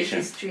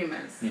integration. targeting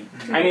streamers.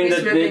 I mean,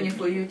 Increase revenue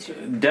for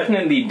YouTube.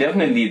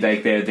 Definitely,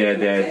 like,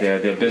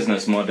 their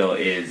business model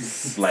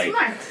is like,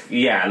 Smart.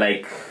 yeah,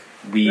 like,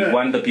 we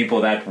want the people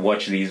that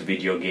watch these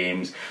video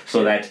games,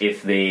 so that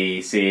if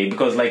they say,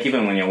 because, like,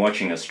 even when you're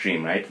watching a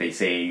stream, right, they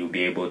say you'll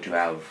be able to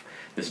have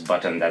this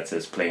button that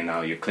says play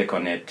now. You click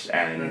on it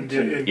and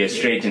you're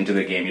straight into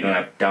the game. You don't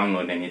have to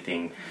download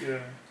anything. Yeah.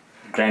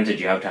 Granted,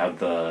 you have to have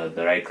the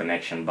right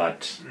connection,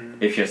 but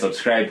if you're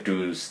subscribed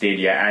to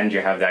Stadia and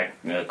you have that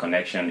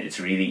connection, it's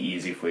really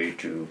easy for you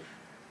to,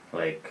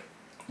 like,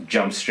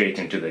 jump straight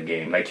into the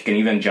game. Like, you can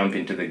even jump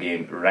into the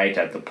game right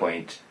at the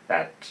point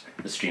that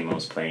the streamer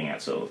was playing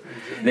at. So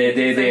they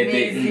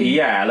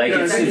yeah, like,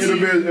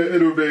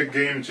 it'll be a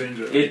game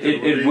changer.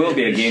 It will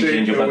be a game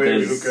changer, but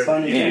there's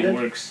It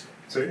works.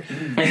 Sorry?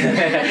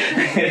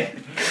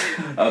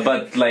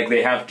 but, like,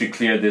 they have to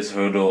clear this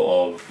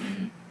hurdle of.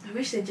 I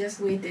wish they just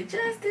waited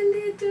just a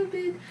little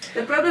bit.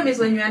 The problem is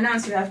when you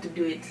announce, you have to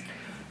do it.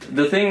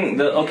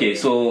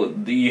 So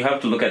you have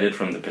to look at it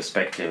from the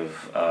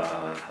perspective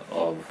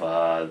of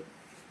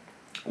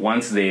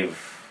once they've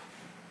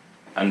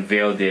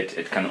unveiled it,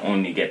 it can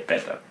only get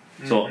better.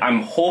 So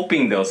I'm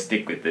hoping they'll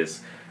stick with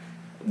this.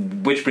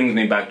 Which brings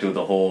me back to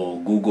the whole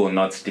Google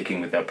not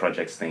sticking with their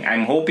projects thing.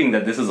 I'm hoping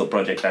that this is a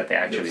project that they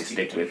actually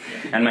stick with.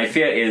 And my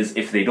fear is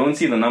if they don't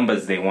see the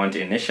numbers they want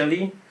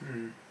initially,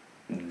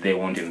 they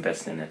won't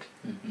invest in it.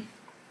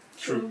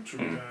 True.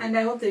 And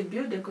I hope they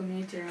build a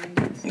community around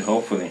it.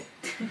 Hopefully.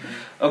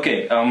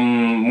 Okay,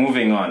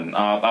 moving on.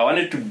 I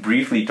wanted to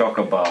briefly talk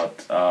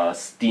about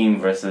Steam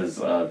versus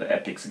the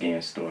Epic's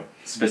Game Store.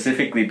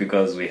 Specifically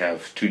because we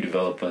have two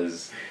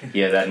developers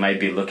here that might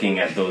be looking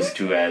at those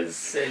two as...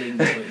 Selling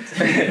points.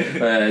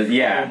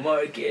 Yeah.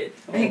 Market.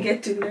 They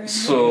get to learn.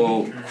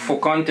 So, for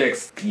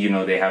context, you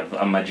know, they have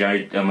a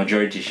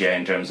majority share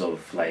in terms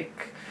of,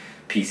 like,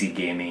 PC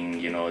gaming,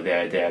 you know,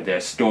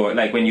 their store.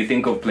 Like when you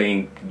think of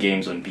playing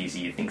games on PC,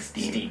 you think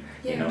Steam.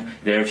 Yeah. You know,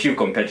 there are a few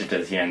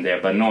competitors here and there,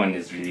 but no one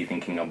is really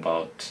thinking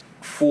about.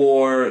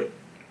 For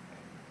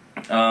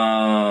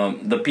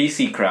the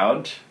PC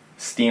crowd,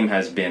 Steam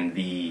has been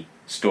the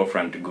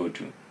storefront to go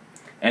to.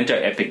 Enter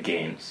Epic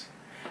Games.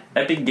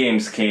 Epic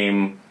Games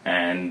came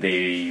and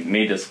they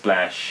made a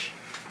splash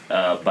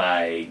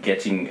by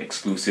getting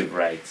exclusive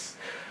rights.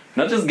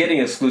 Not just getting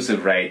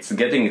exclusive rights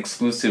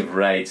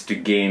to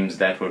games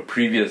that were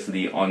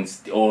previously on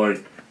or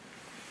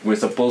were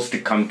supposed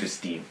to come to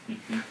Steam.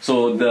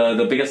 So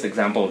the biggest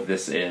example of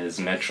this is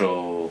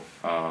Metro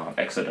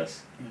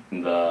Exodus.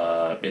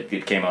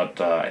 It came out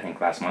I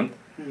think last month.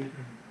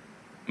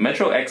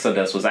 Metro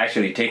Exodus was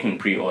actually taking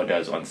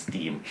pre-orders on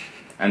Steam,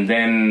 and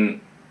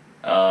then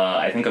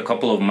I think a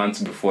couple of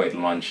months before it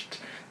launched,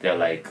 they're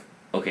like,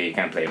 okay, you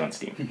can't play it on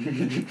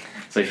Steam.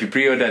 So if you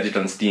pre-ordered it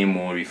on Steam,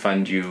 we'll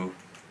refund you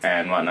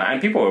and whatnot.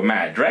 And people were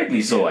mad,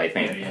 rightly so, I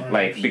think.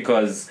 Like,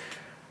 because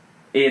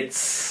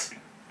it's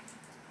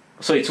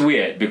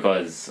weird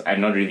because I'm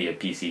not really a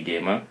PC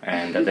gamer,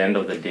 and at the end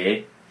of the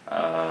day,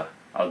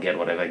 I'll get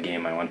whatever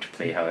game I want to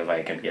play however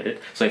I can get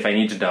it. So if I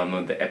need to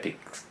download the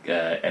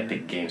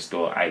Epic Game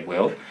Store, I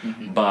will.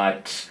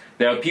 But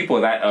there are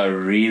people that are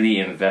really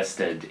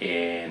invested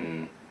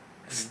in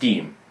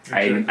Steam.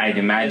 I'd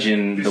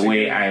imagine the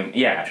way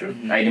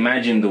I'd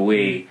imagine the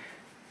way,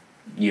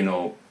 you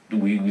know,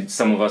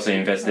 some of us are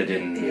invested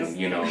in,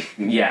 you know,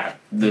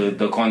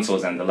 the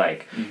consoles and the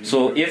like.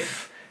 So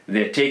if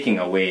they're taking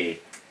away,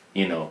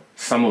 you know,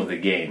 some of the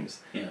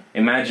games,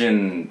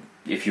 imagine,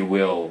 if you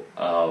will,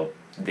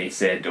 they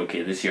said,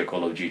 okay, this year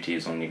Call of Duty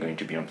is only going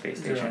to be on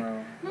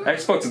PlayStation.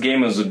 Xbox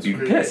gamers would be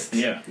pissed.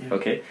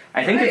 Okay,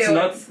 I think it's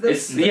not.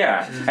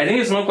 I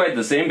think it's not quite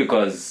the same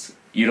because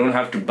you don't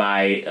have to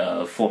buy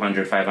a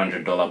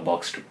 $400-500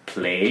 box to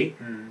play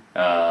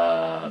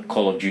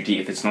Call of Duty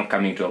if it's not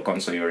coming to a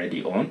console you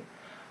already own.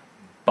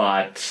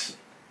 But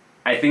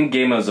I think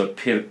gamers are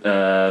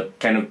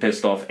kind of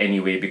pissed off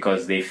anyway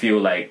because they feel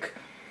like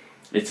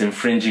it's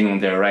infringing on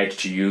their right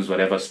to use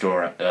whatever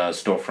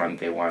storefront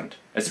they want.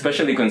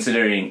 Especially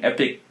considering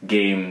Epic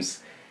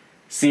Games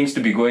seems to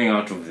be going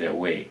out of their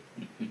way.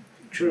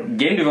 True.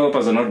 Game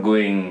developers are not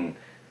going.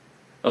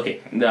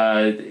 Okay,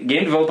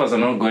 game developers are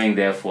not going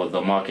there for the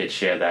market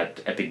share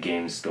that Epic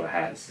Games Store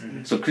has.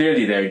 So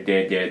clearly they're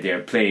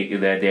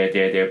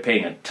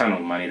paying a ton of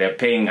money. They're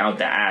paying out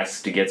their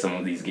ass to get some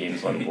of these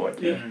games on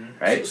board.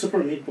 Right?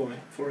 Super Meat Boy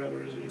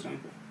Forever is an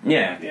example.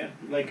 Yeah.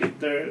 Like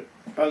I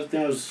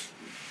was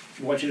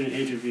watching an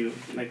interview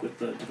like with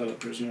the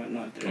developers and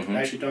whatnot. They're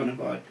actually talking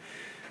about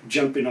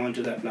jumping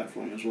onto that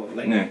platform as well.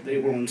 Like they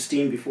were on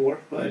Steam before,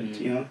 but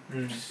you know,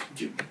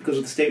 because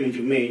of the statement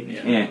you made,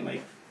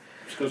 like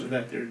because of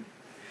that they're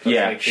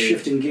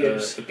shifting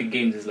gears. Epic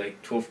Games is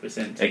like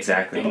 12%.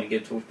 Exactly. They only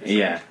get 12%.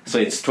 Yeah. So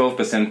it's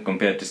 12%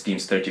 compared to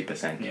Steam's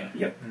 30%.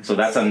 Yeah. So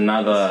that's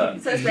another.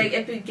 So it's like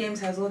Epic Games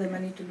has all the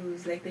money to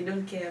lose. Like they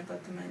don't care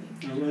about the money.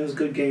 As long as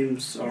good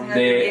games are.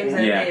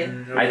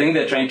 I think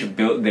they're trying to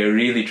build. They're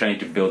really trying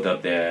to build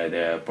up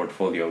their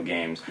portfolio of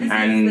games. This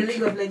and is the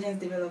League of Legends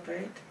developer,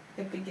 right?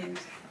 Epic Games.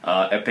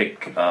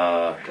 Epic.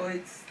 Or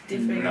it's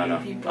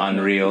different people.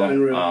 Unreal.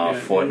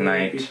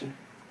 Fortnite.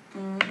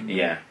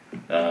 Unreal.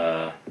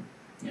 Oh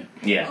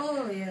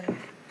yeah.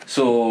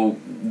 So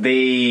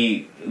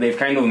they've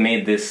kind of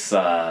made this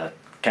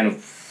kind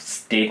of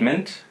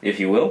statement, if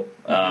you will,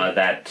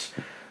 that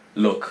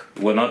look,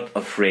 we're not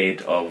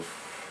afraid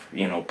of,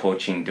 you know,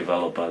 poaching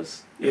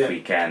developers if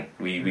we can.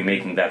 We're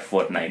making that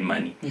Fortnite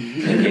money.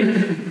 Okay?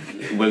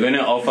 We're going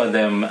to offer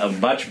them a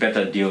much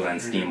better deal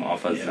than Steam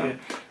offers them.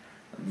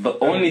 The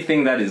only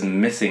thing that is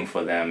missing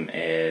for them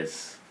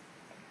is,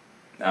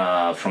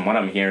 from what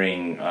I'm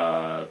hearing,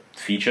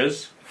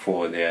 features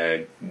for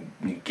their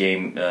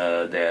game,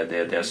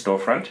 their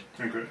storefront,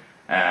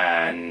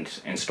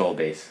 and install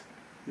base.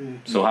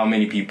 So how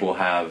many people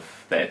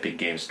have the Epic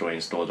Games Store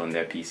installed on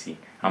their PC?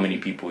 How many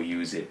people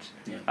use it,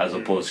 as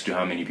opposed to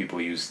how many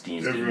people use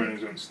Steam? Everyone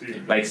is on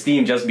Steam. Like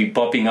Steam just be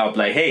popping up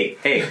like, hey,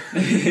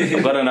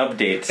 I've got an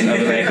update. I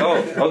was like,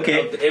 oh,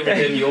 okay. Every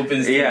time you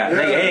open Steam,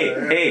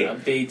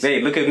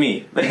 hey, look at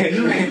me. I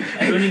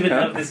don't even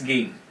have this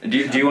game. Do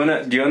you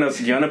wanna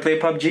play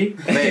PUBG?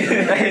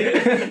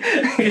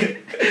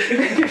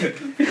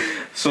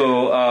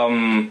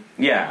 So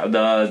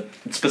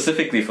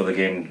specifically for the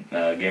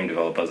game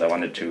developers, I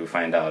wanted to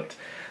find out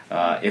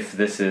if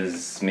this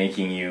is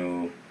making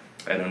you,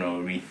 I don't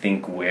know,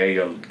 rethink where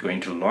you're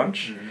going to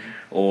launch,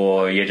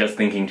 or you're just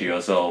thinking to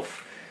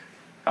yourself,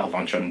 I'll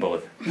launch on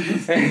both.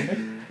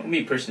 For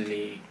me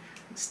personally,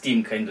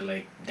 Steam kind of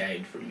like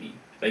died for me,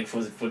 like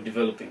for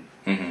developing,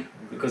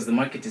 because the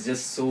market is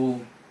just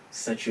so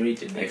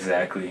saturated.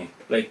 Exactly.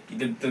 Like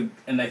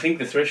and I think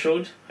the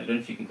threshold, I don't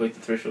know if you can call it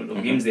the threshold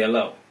of games they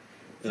allow,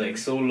 is like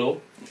so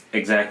low.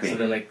 Exactly. So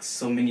there are like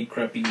so many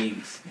crappy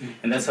games,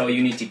 and that's how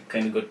Unity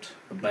kind of got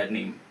a bad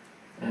name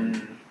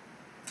on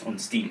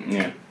Steam.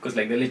 Yeah. Because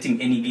like they're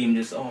letting any game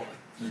just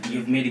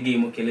you've made a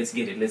game, okay, let's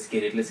get it,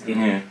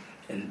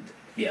 and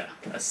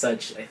as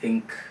such, I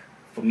think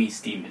for me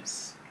Steam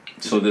is.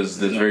 So there's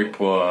very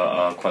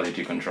poor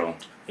quality control.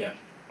 Yeah.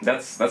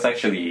 That's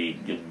actually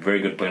a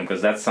very good point,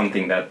 because that's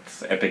something that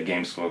Epic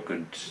Games Store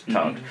could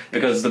tout.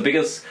 Because the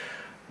biggest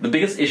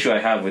issue I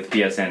have with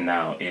PSN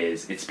now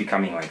is it's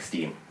becoming like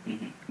Steam.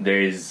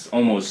 There is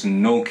almost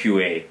no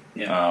QA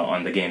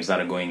on the games that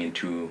are going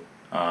into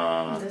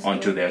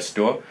onto their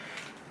store.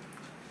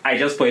 I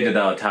just pointed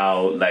out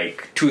how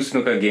like 2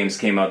 snooker games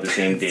came out the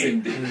same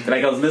day.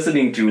 Like I was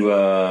listening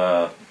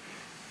to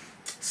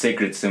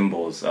Sacred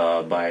Symbols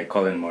by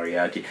Colin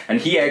Moriarty, and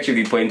he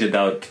actually pointed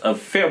out a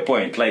fair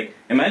point. Like,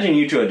 imagine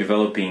you two are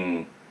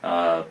developing,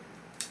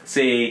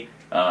 say,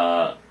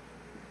 a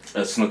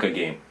snooker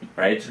game,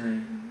 right?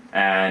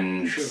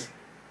 And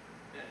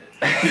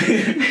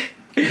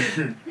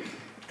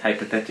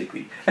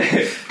hypothetically,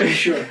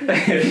 sure,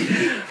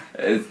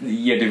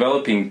 you're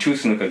developing 2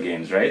 snooker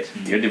games, right?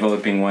 You're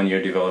developing one,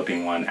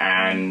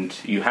 and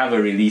you have a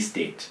release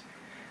date,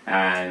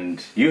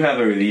 and you have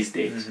a release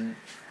date.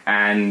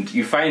 And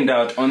you find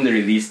out on the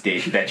release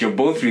date that you're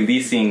both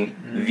releasing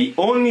the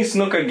only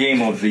snooker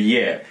game of the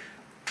year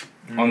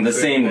on the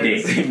same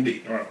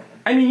day.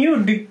 I mean, you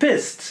would be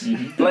pissed.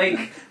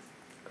 Like,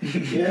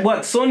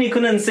 what? Sony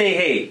couldn't say,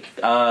 hey,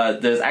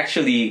 there's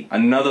actually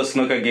another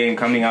snooker game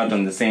coming out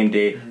on the same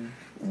day.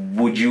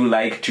 Would you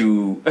like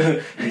to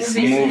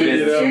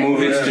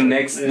move it to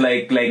next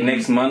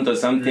next month or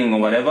something or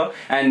whatever?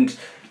 And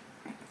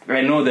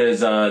I know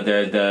there's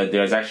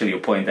actually a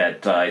point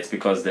that it's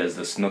because there's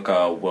the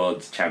Snooker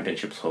World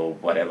Championships or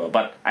whatever,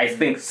 but I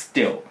think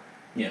still,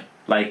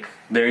 like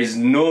there is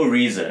no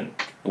reason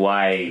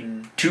why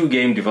 2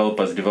 game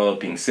developers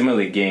developing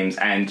similar games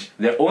and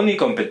their only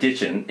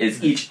competition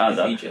is each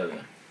other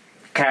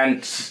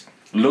can't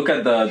look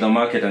at the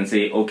market and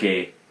say,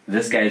 okay,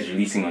 this guy is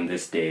releasing on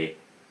this day,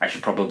 I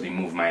should probably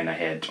move mine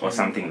ahead or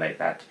something like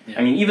that.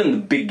 I mean, even the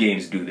big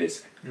games do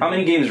this. How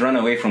many games run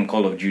away from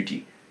Call of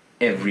Duty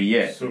every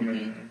year? So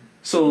many.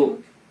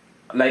 So,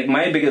 like,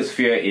 my biggest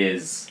fear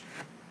is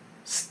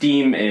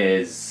Steam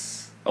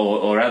is,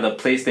 or rather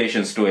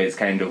PlayStation Store is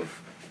kind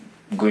of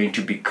going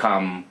to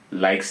become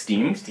like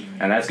Steam,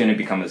 and that's going to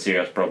become a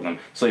serious problem.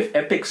 So if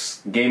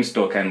Epic's Game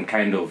Store can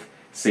kind of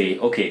say,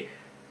 okay,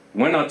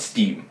 we're not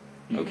Steam,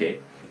 okay,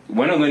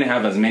 we're not going to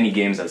have as many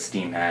games as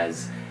Steam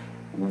has,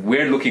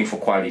 we're looking for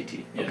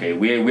quality, okay,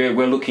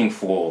 we're looking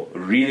for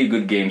really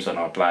good games on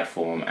our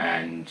platform,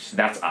 and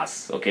that's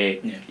us, okay.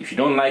 If you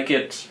don't like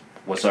it,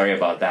 we're sorry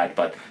about that,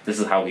 but this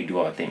is how we do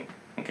our thing,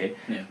 okay.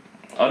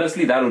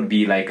 Honestly, that would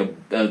be like a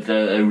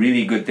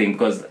really good thing,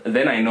 because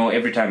then I know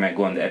every time I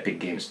go on the Epic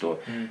Game Store,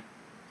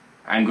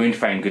 I'm going to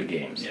find good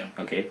games,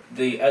 okay.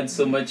 They add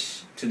so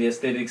much to the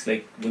aesthetics,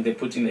 like when they're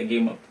putting the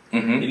game up,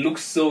 it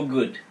looks so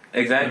good.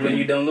 Exactly. But when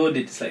you download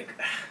it, it's like,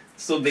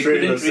 so they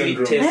couldn't really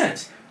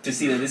test to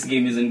see that this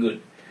game isn't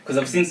good, because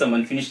I've seen some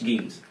unfinished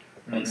games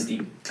on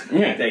Steam.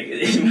 Like,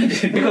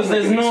 because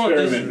there's no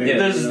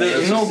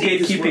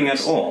gatekeeping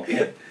at all.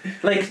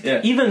 Like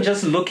even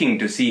just looking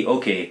to see,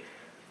 okay,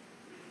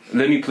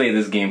 let me play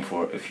this game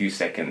for a few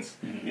seconds.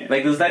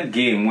 Like there's that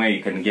game where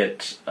you can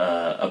get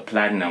a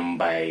platinum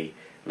by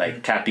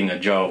like tapping a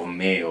jar of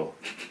mayo.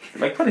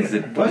 Like what is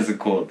it? What is it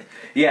called?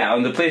 Yeah,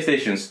 on the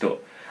PlayStation Store.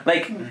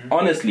 Like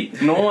honestly,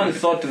 no one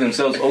thought to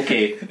themselves,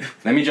 okay,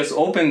 let me just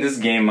open this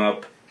game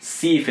up,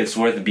 see if it's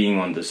worth being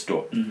on the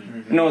store.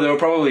 No, they were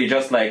probably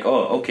just like,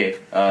 oh, okay,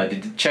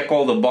 did you check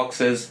all the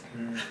boxes?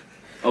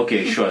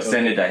 Okay, sure,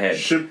 send it ahead.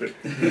 Ship it.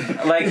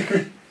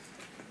 Like,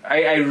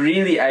 I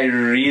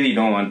really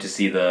don't want to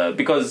see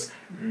because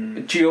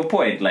to your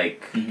point,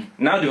 like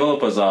now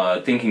developers are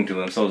thinking to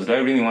themselves, do I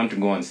really want to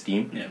go on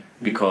Steam?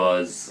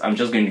 Because I'm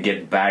just going to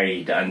get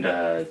buried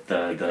under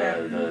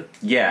the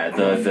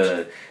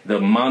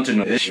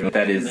mountain of issue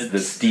that is the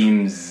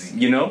Steam's,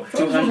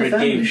 200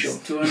 games.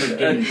 200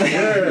 games.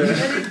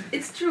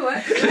 It's true.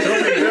 We're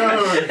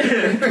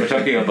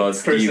talking about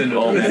Steam.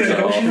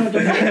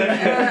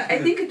 I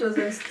think it was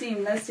on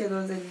Steam last year.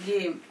 There was a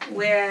game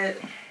where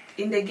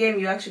in the game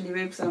you actually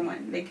rape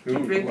someone, like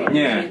raping.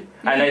 And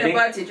I think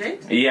about it,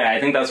 right? Yeah, I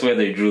think that's where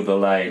they drew the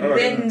line.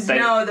 Then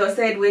now they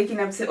started waking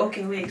up, say,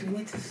 okay, wait, we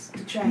need to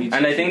try. And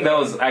I think that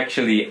was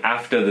actually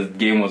after the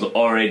game was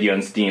already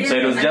on Steam, so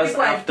it was just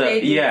after.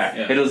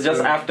 It was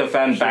just after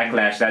fan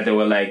backlash that they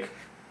were like,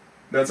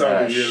 That's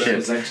how we It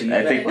was realized. actually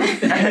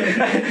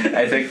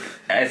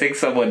I think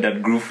someone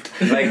that grooved.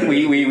 Like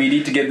we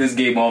need to get this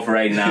game off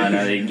right now, and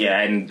I think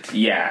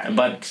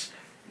but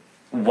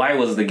why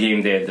was the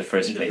game there in the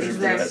first place? Is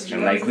the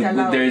question. Like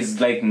there's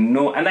like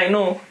no, and I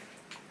know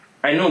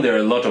there are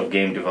a lot of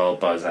game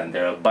developers, and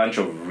there are a bunch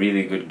of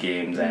really good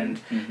games, and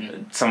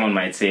someone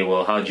might say,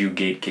 well, how do you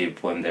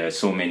gatekeep when there are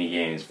so many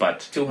games?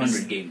 But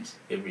 200 games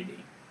every day.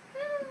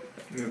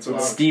 That's a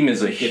lot. Steam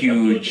is a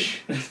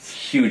huge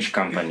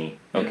company,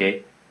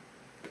 okay?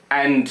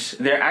 And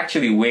there are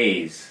actually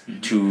ways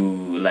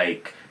to,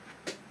 like,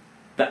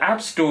 the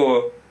App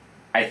Store,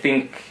 I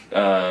think,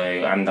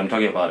 and I'm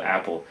talking about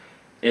Apple,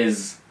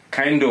 is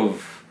kind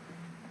of,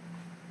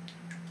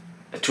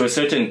 to a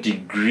certain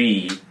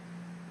degree,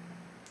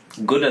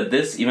 good at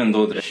this, even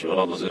though they should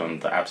also on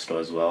the App Store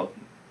as well.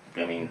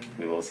 I mean,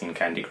 we've all seen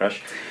Candy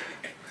Crush.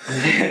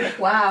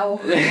 Wow.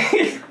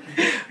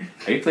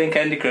 Are you playing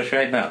Candy Crush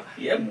right now?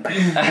 Yep.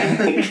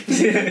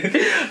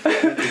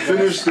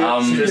 Finished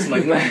it. Just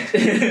like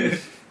that.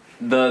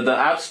 The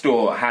App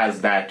Store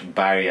has that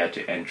barrier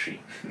to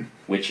entry,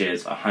 which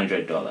is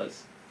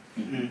 $100,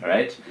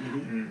 right?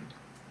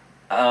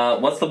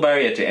 What's the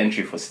barrier to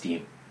entry for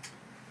Steam?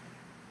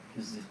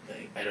 Is it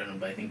like, I don't know,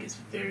 but I think it's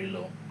very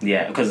low.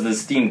 Yeah, because the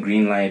Steam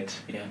Greenlight,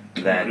 Yeah.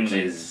 that Greenlight,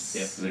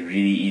 is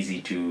really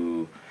easy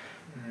to,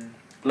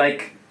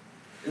 like,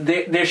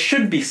 there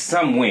should be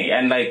some way,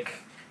 and like,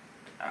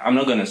 I'm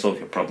not gonna solve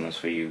your problems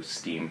for you,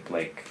 Steam.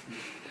 Like,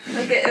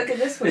 Okay,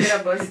 just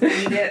forget about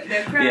Steam.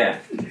 The crap. yeah.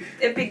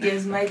 Epic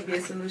Games might be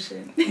a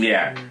solution.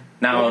 Yeah.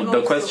 Now I the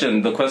hope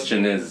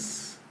question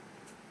is,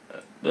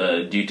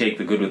 do you take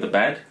the good with the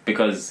bad?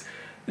 Because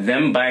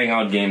them buying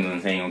out games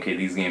and saying, okay,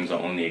 these games are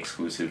only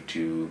exclusive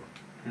to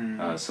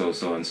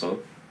so and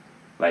so,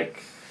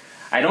 like,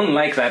 I don't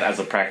like that as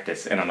a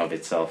practice in and of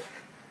itself.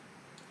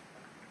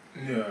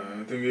 Yeah,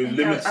 I think it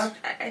limits.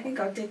 I think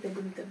I'll take the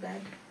good with the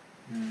bad.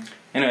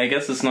 I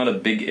guess it's not a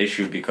big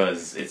issue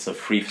because it's a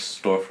free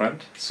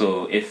storefront.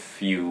 So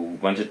if you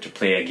wanted to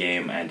play a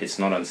game and it's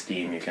not on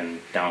Steam, you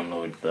can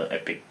download the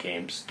Epic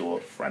Games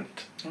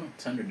storefront. Oh,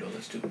 it's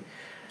 $100 too.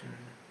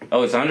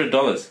 Oh, it's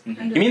 $100.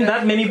 You mean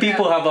that many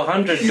people have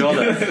 $100?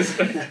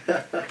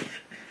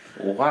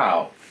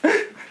 Wow.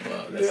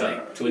 Wow, that's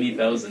like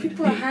 20,000.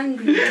 People are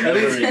hungry.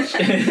 Average.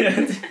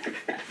 I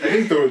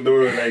think they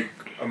were like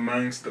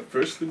amongst the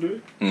first to do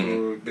it,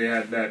 so they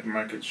had that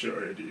market share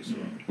already. So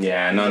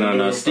Yeah,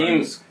 no.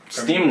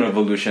 Steam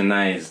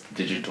revolutionized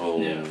digital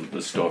the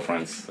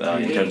storefronts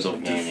in terms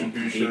of gaming.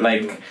 distribution.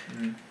 Like,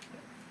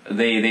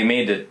 they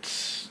made it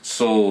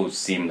so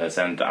seamless,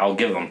 and I'll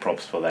give them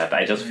props for that.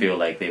 I just feel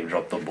like they've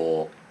dropped the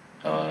ball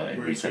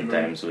in recent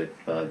times with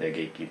their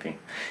gatekeeping.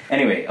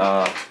 Anyway,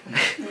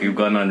 we've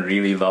gone on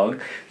really long.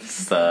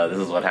 This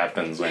is what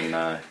happens when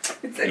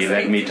you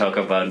let me talk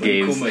about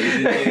games. Kuma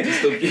isn't here to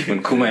stop you.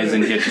 When Kuma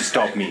isn't here to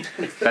stop me.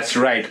 That's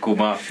right,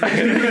 Kuma.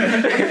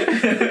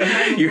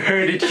 You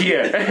heard it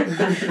here.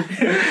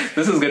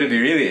 This is going to be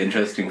really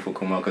interesting for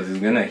Kuma because he's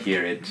going to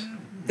hear it.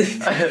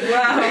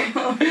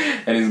 Wow.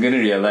 And he's going to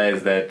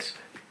realize that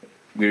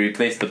we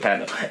replaced the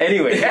panel.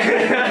 Anyway.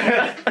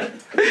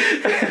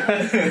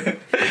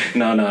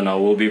 No.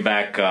 We'll be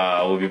back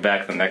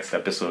the next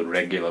episode,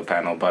 regular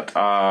panel. But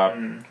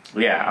in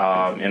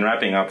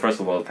wrapping up, first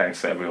of all,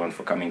 thanks to everyone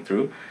for coming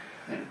through.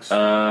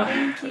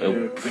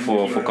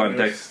 For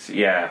context,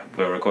 we're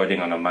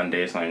recording on a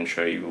Monday, so I'm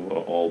sure you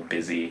are all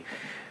busy,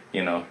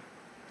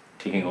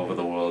 taking over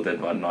the world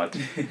and whatnot.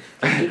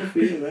 Good for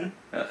you, man.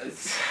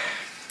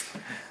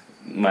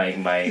 My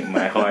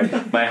heart.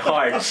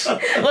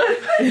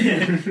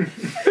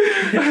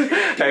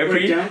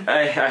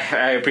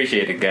 I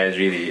appreciate it, guys,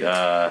 really.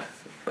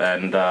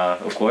 And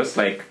of course,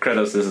 like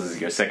Kratos, this is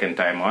your second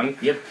time on.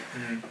 Yep.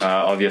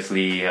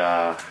 Obviously,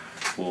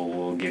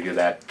 we'll give you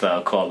that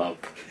call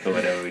up or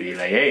whatever. Really,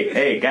 like,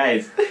 hey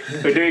guys,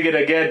 we're doing it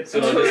again. So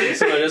I'll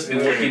just be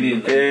walking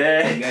in.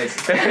 Guys.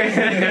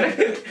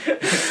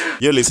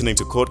 You're listening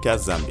to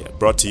Codecast Zambia,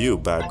 brought to you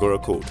by Agora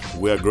Code.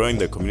 We are growing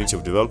the community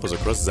of developers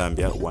across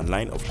Zambia, one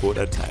line of code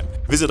at a time.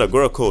 Visit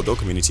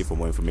agoracode.community for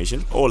more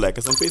information, or like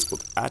us on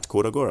Facebook at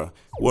Code Agora.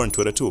 We're on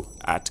Twitter too,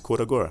 at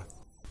Code Agora.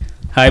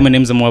 Hi, my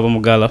name is Amwava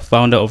Mugala,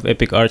 founder of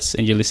Epic Arts,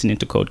 and you're listening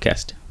to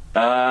Codecast.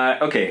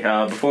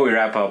 Before we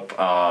wrap up,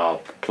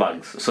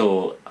 plugs.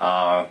 So,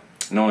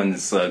 no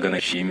one's gonna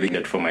shame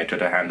it for my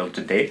Twitter handle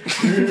today.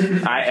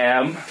 I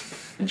am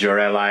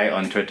Joreli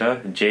on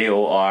Twitter,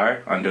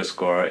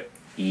 JOR_ELI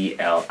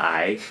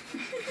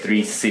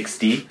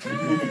 360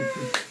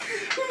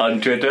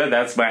 on Twitter.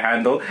 That's my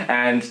handle.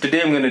 And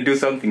today I'm gonna do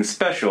something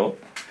special.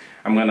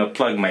 I'm gonna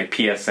plug my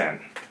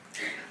PSN.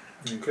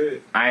 Okay.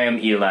 I am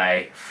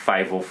Eli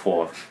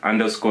 504.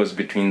 Underscores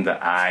between the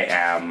I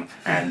am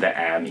and the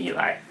am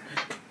Eli.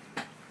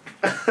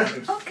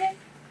 Okay.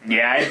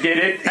 Yeah, I did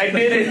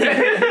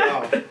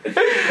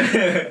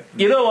it.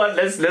 You know what?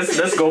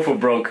 Let's go for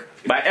broke.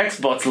 My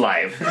Xbox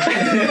Live.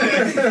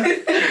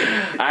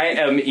 I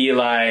am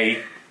Eli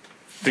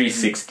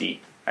 360,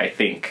 I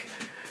think.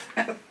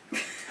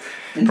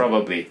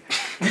 Probably.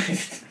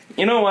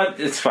 You know what?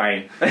 It's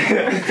fine.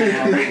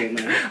 Okay,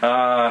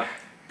 man.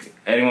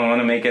 Anyone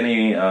want to make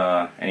any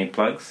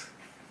plugs?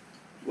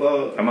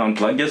 Well, Come on,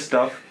 plug your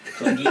stuff.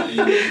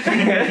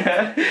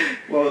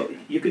 well,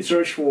 you could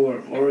search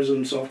for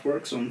Horizon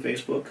Softworks on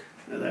Facebook.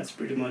 That's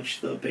pretty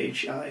much the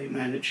page I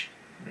manage.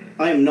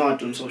 I am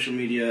not on social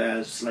media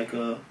as like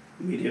a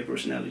media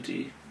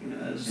personality,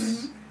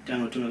 as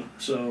Dan O'Tunnell.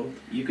 So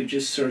you could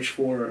just search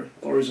for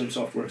Horizon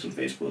Softworks on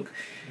Facebook.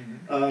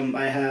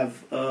 I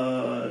have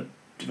a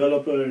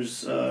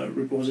developers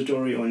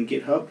repository on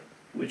GitHub,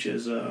 which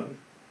is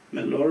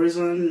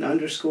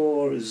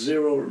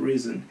Metalhorizon_0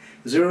 reason.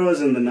 0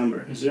 is in the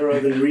number. 0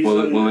 then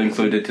reason. We'll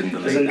include it in the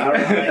link.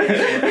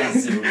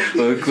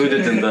 We'll include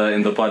it in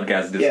the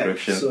podcast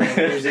description. Yeah, so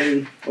there's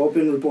an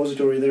open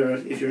repository there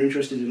if you're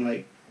interested in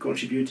like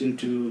contributing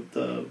to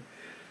the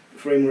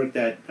framework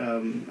that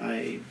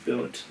I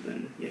built.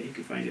 Then yeah, you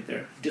can find it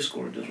there.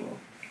 Discord as well.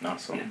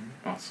 Awesome.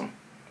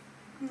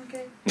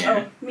 Okay. Yeah.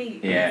 Oh, me.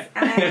 Yeah.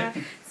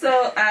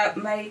 So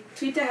my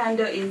Twitter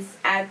handle is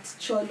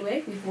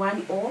 @Cholwe with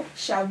 1 O,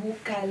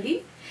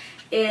 Shavukali.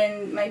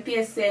 And my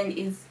PSN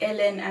is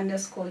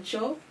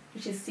Ellen_Cho,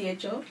 which is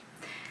CHO.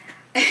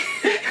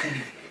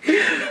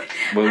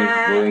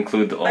 We'll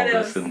include all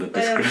this in the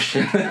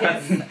description.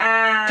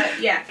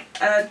 Yes.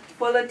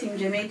 Follow Team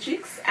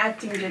Geometrix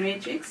 @Team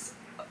Geometrix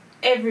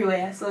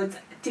everywhere. So it's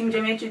Team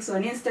Geometrix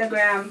on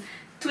Instagram,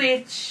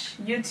 Twitch,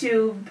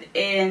 YouTube,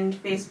 and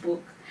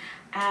Facebook.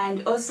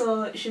 And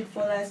also you should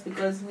follow us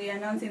because we're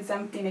announcing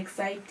something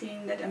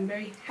exciting that I'm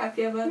very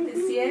happy about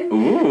this year.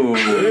 Ooh!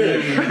 So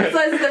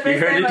it's the first You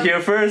heard it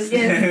here first?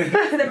 Yes,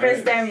 it's the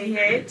first time you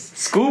hear it.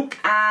 Scoop!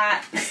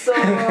 So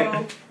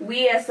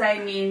we are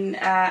signing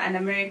an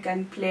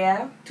American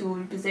player to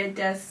represent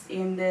us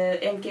in the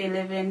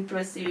MK11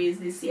 Pro Series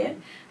this year.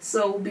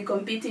 So we'll be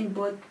competing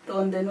both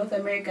on the North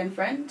American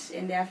front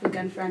and the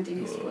African front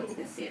in esports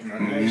this year.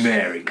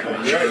 America.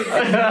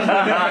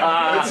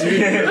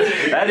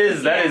 That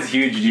is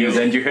huge news,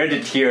 and you heard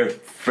it here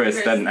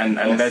first, and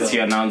unless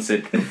you announce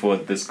it before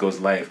this goes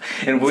live,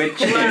 in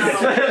which you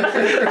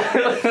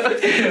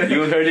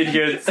heard it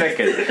here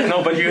second.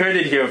 No, but you heard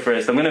it here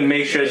first. I'm gonna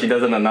make sure she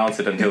doesn't announce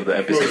it until the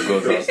episode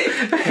goes out.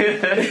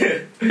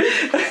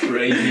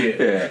 Right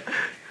here.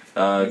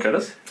 Yeah.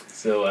 Kratos?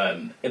 So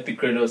Epic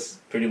Kratos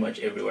pretty much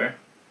everywhere.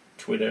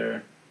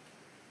 Twitter.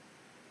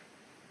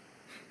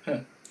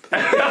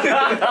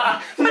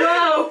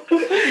 No!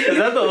 Is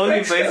that the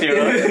only place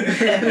you're on?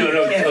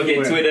 No. Okay,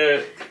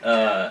 Twitter,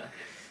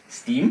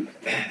 Steam.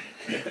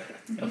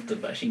 After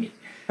bashing it.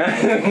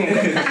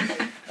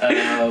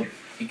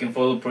 You can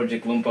follow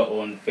Project Lumpa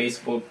on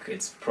Facebook.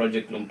 It's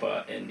Project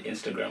Lumpa, and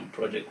Instagram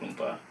Project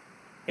Lumpa.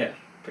 Yeah,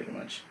 pretty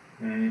much.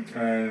 And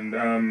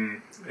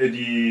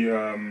Eddie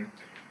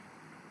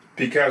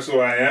Picasso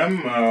I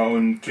am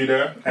on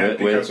Twitter and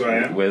Picasso I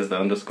am. Where's the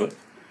underscore?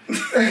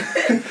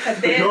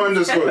 No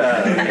underscore.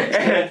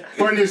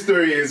 Funny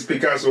story is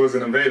Picasso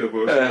wasn't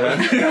available, so I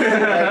had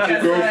to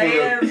go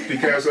for the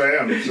Picasso I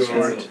am. So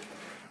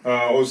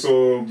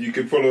also you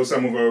can follow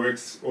some of our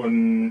works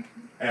on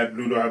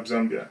 @Ludo Hub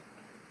Zambia.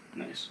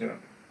 Nice. Yeah.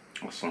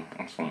 Awesome.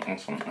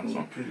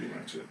 Pretty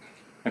much it.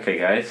 Okay,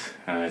 guys,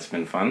 it's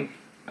been fun.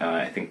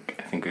 I think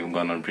we've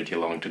gone on pretty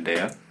long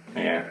today.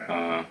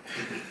 Yeah.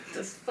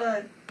 Just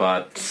fun.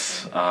 But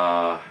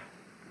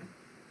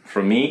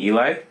from me,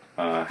 Eli,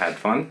 had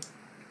fun.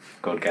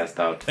 Codecast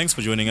out. Thanks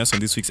for joining us on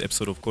this week's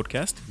episode of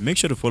Codecast. Make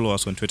sure to follow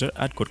us on Twitter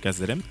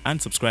 @CodecastZM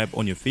and subscribe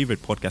on your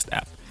favorite podcast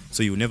app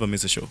so you'll never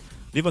miss a show.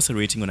 Leave us a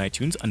rating on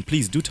iTunes and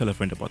please do tell a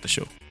friend about the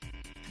show.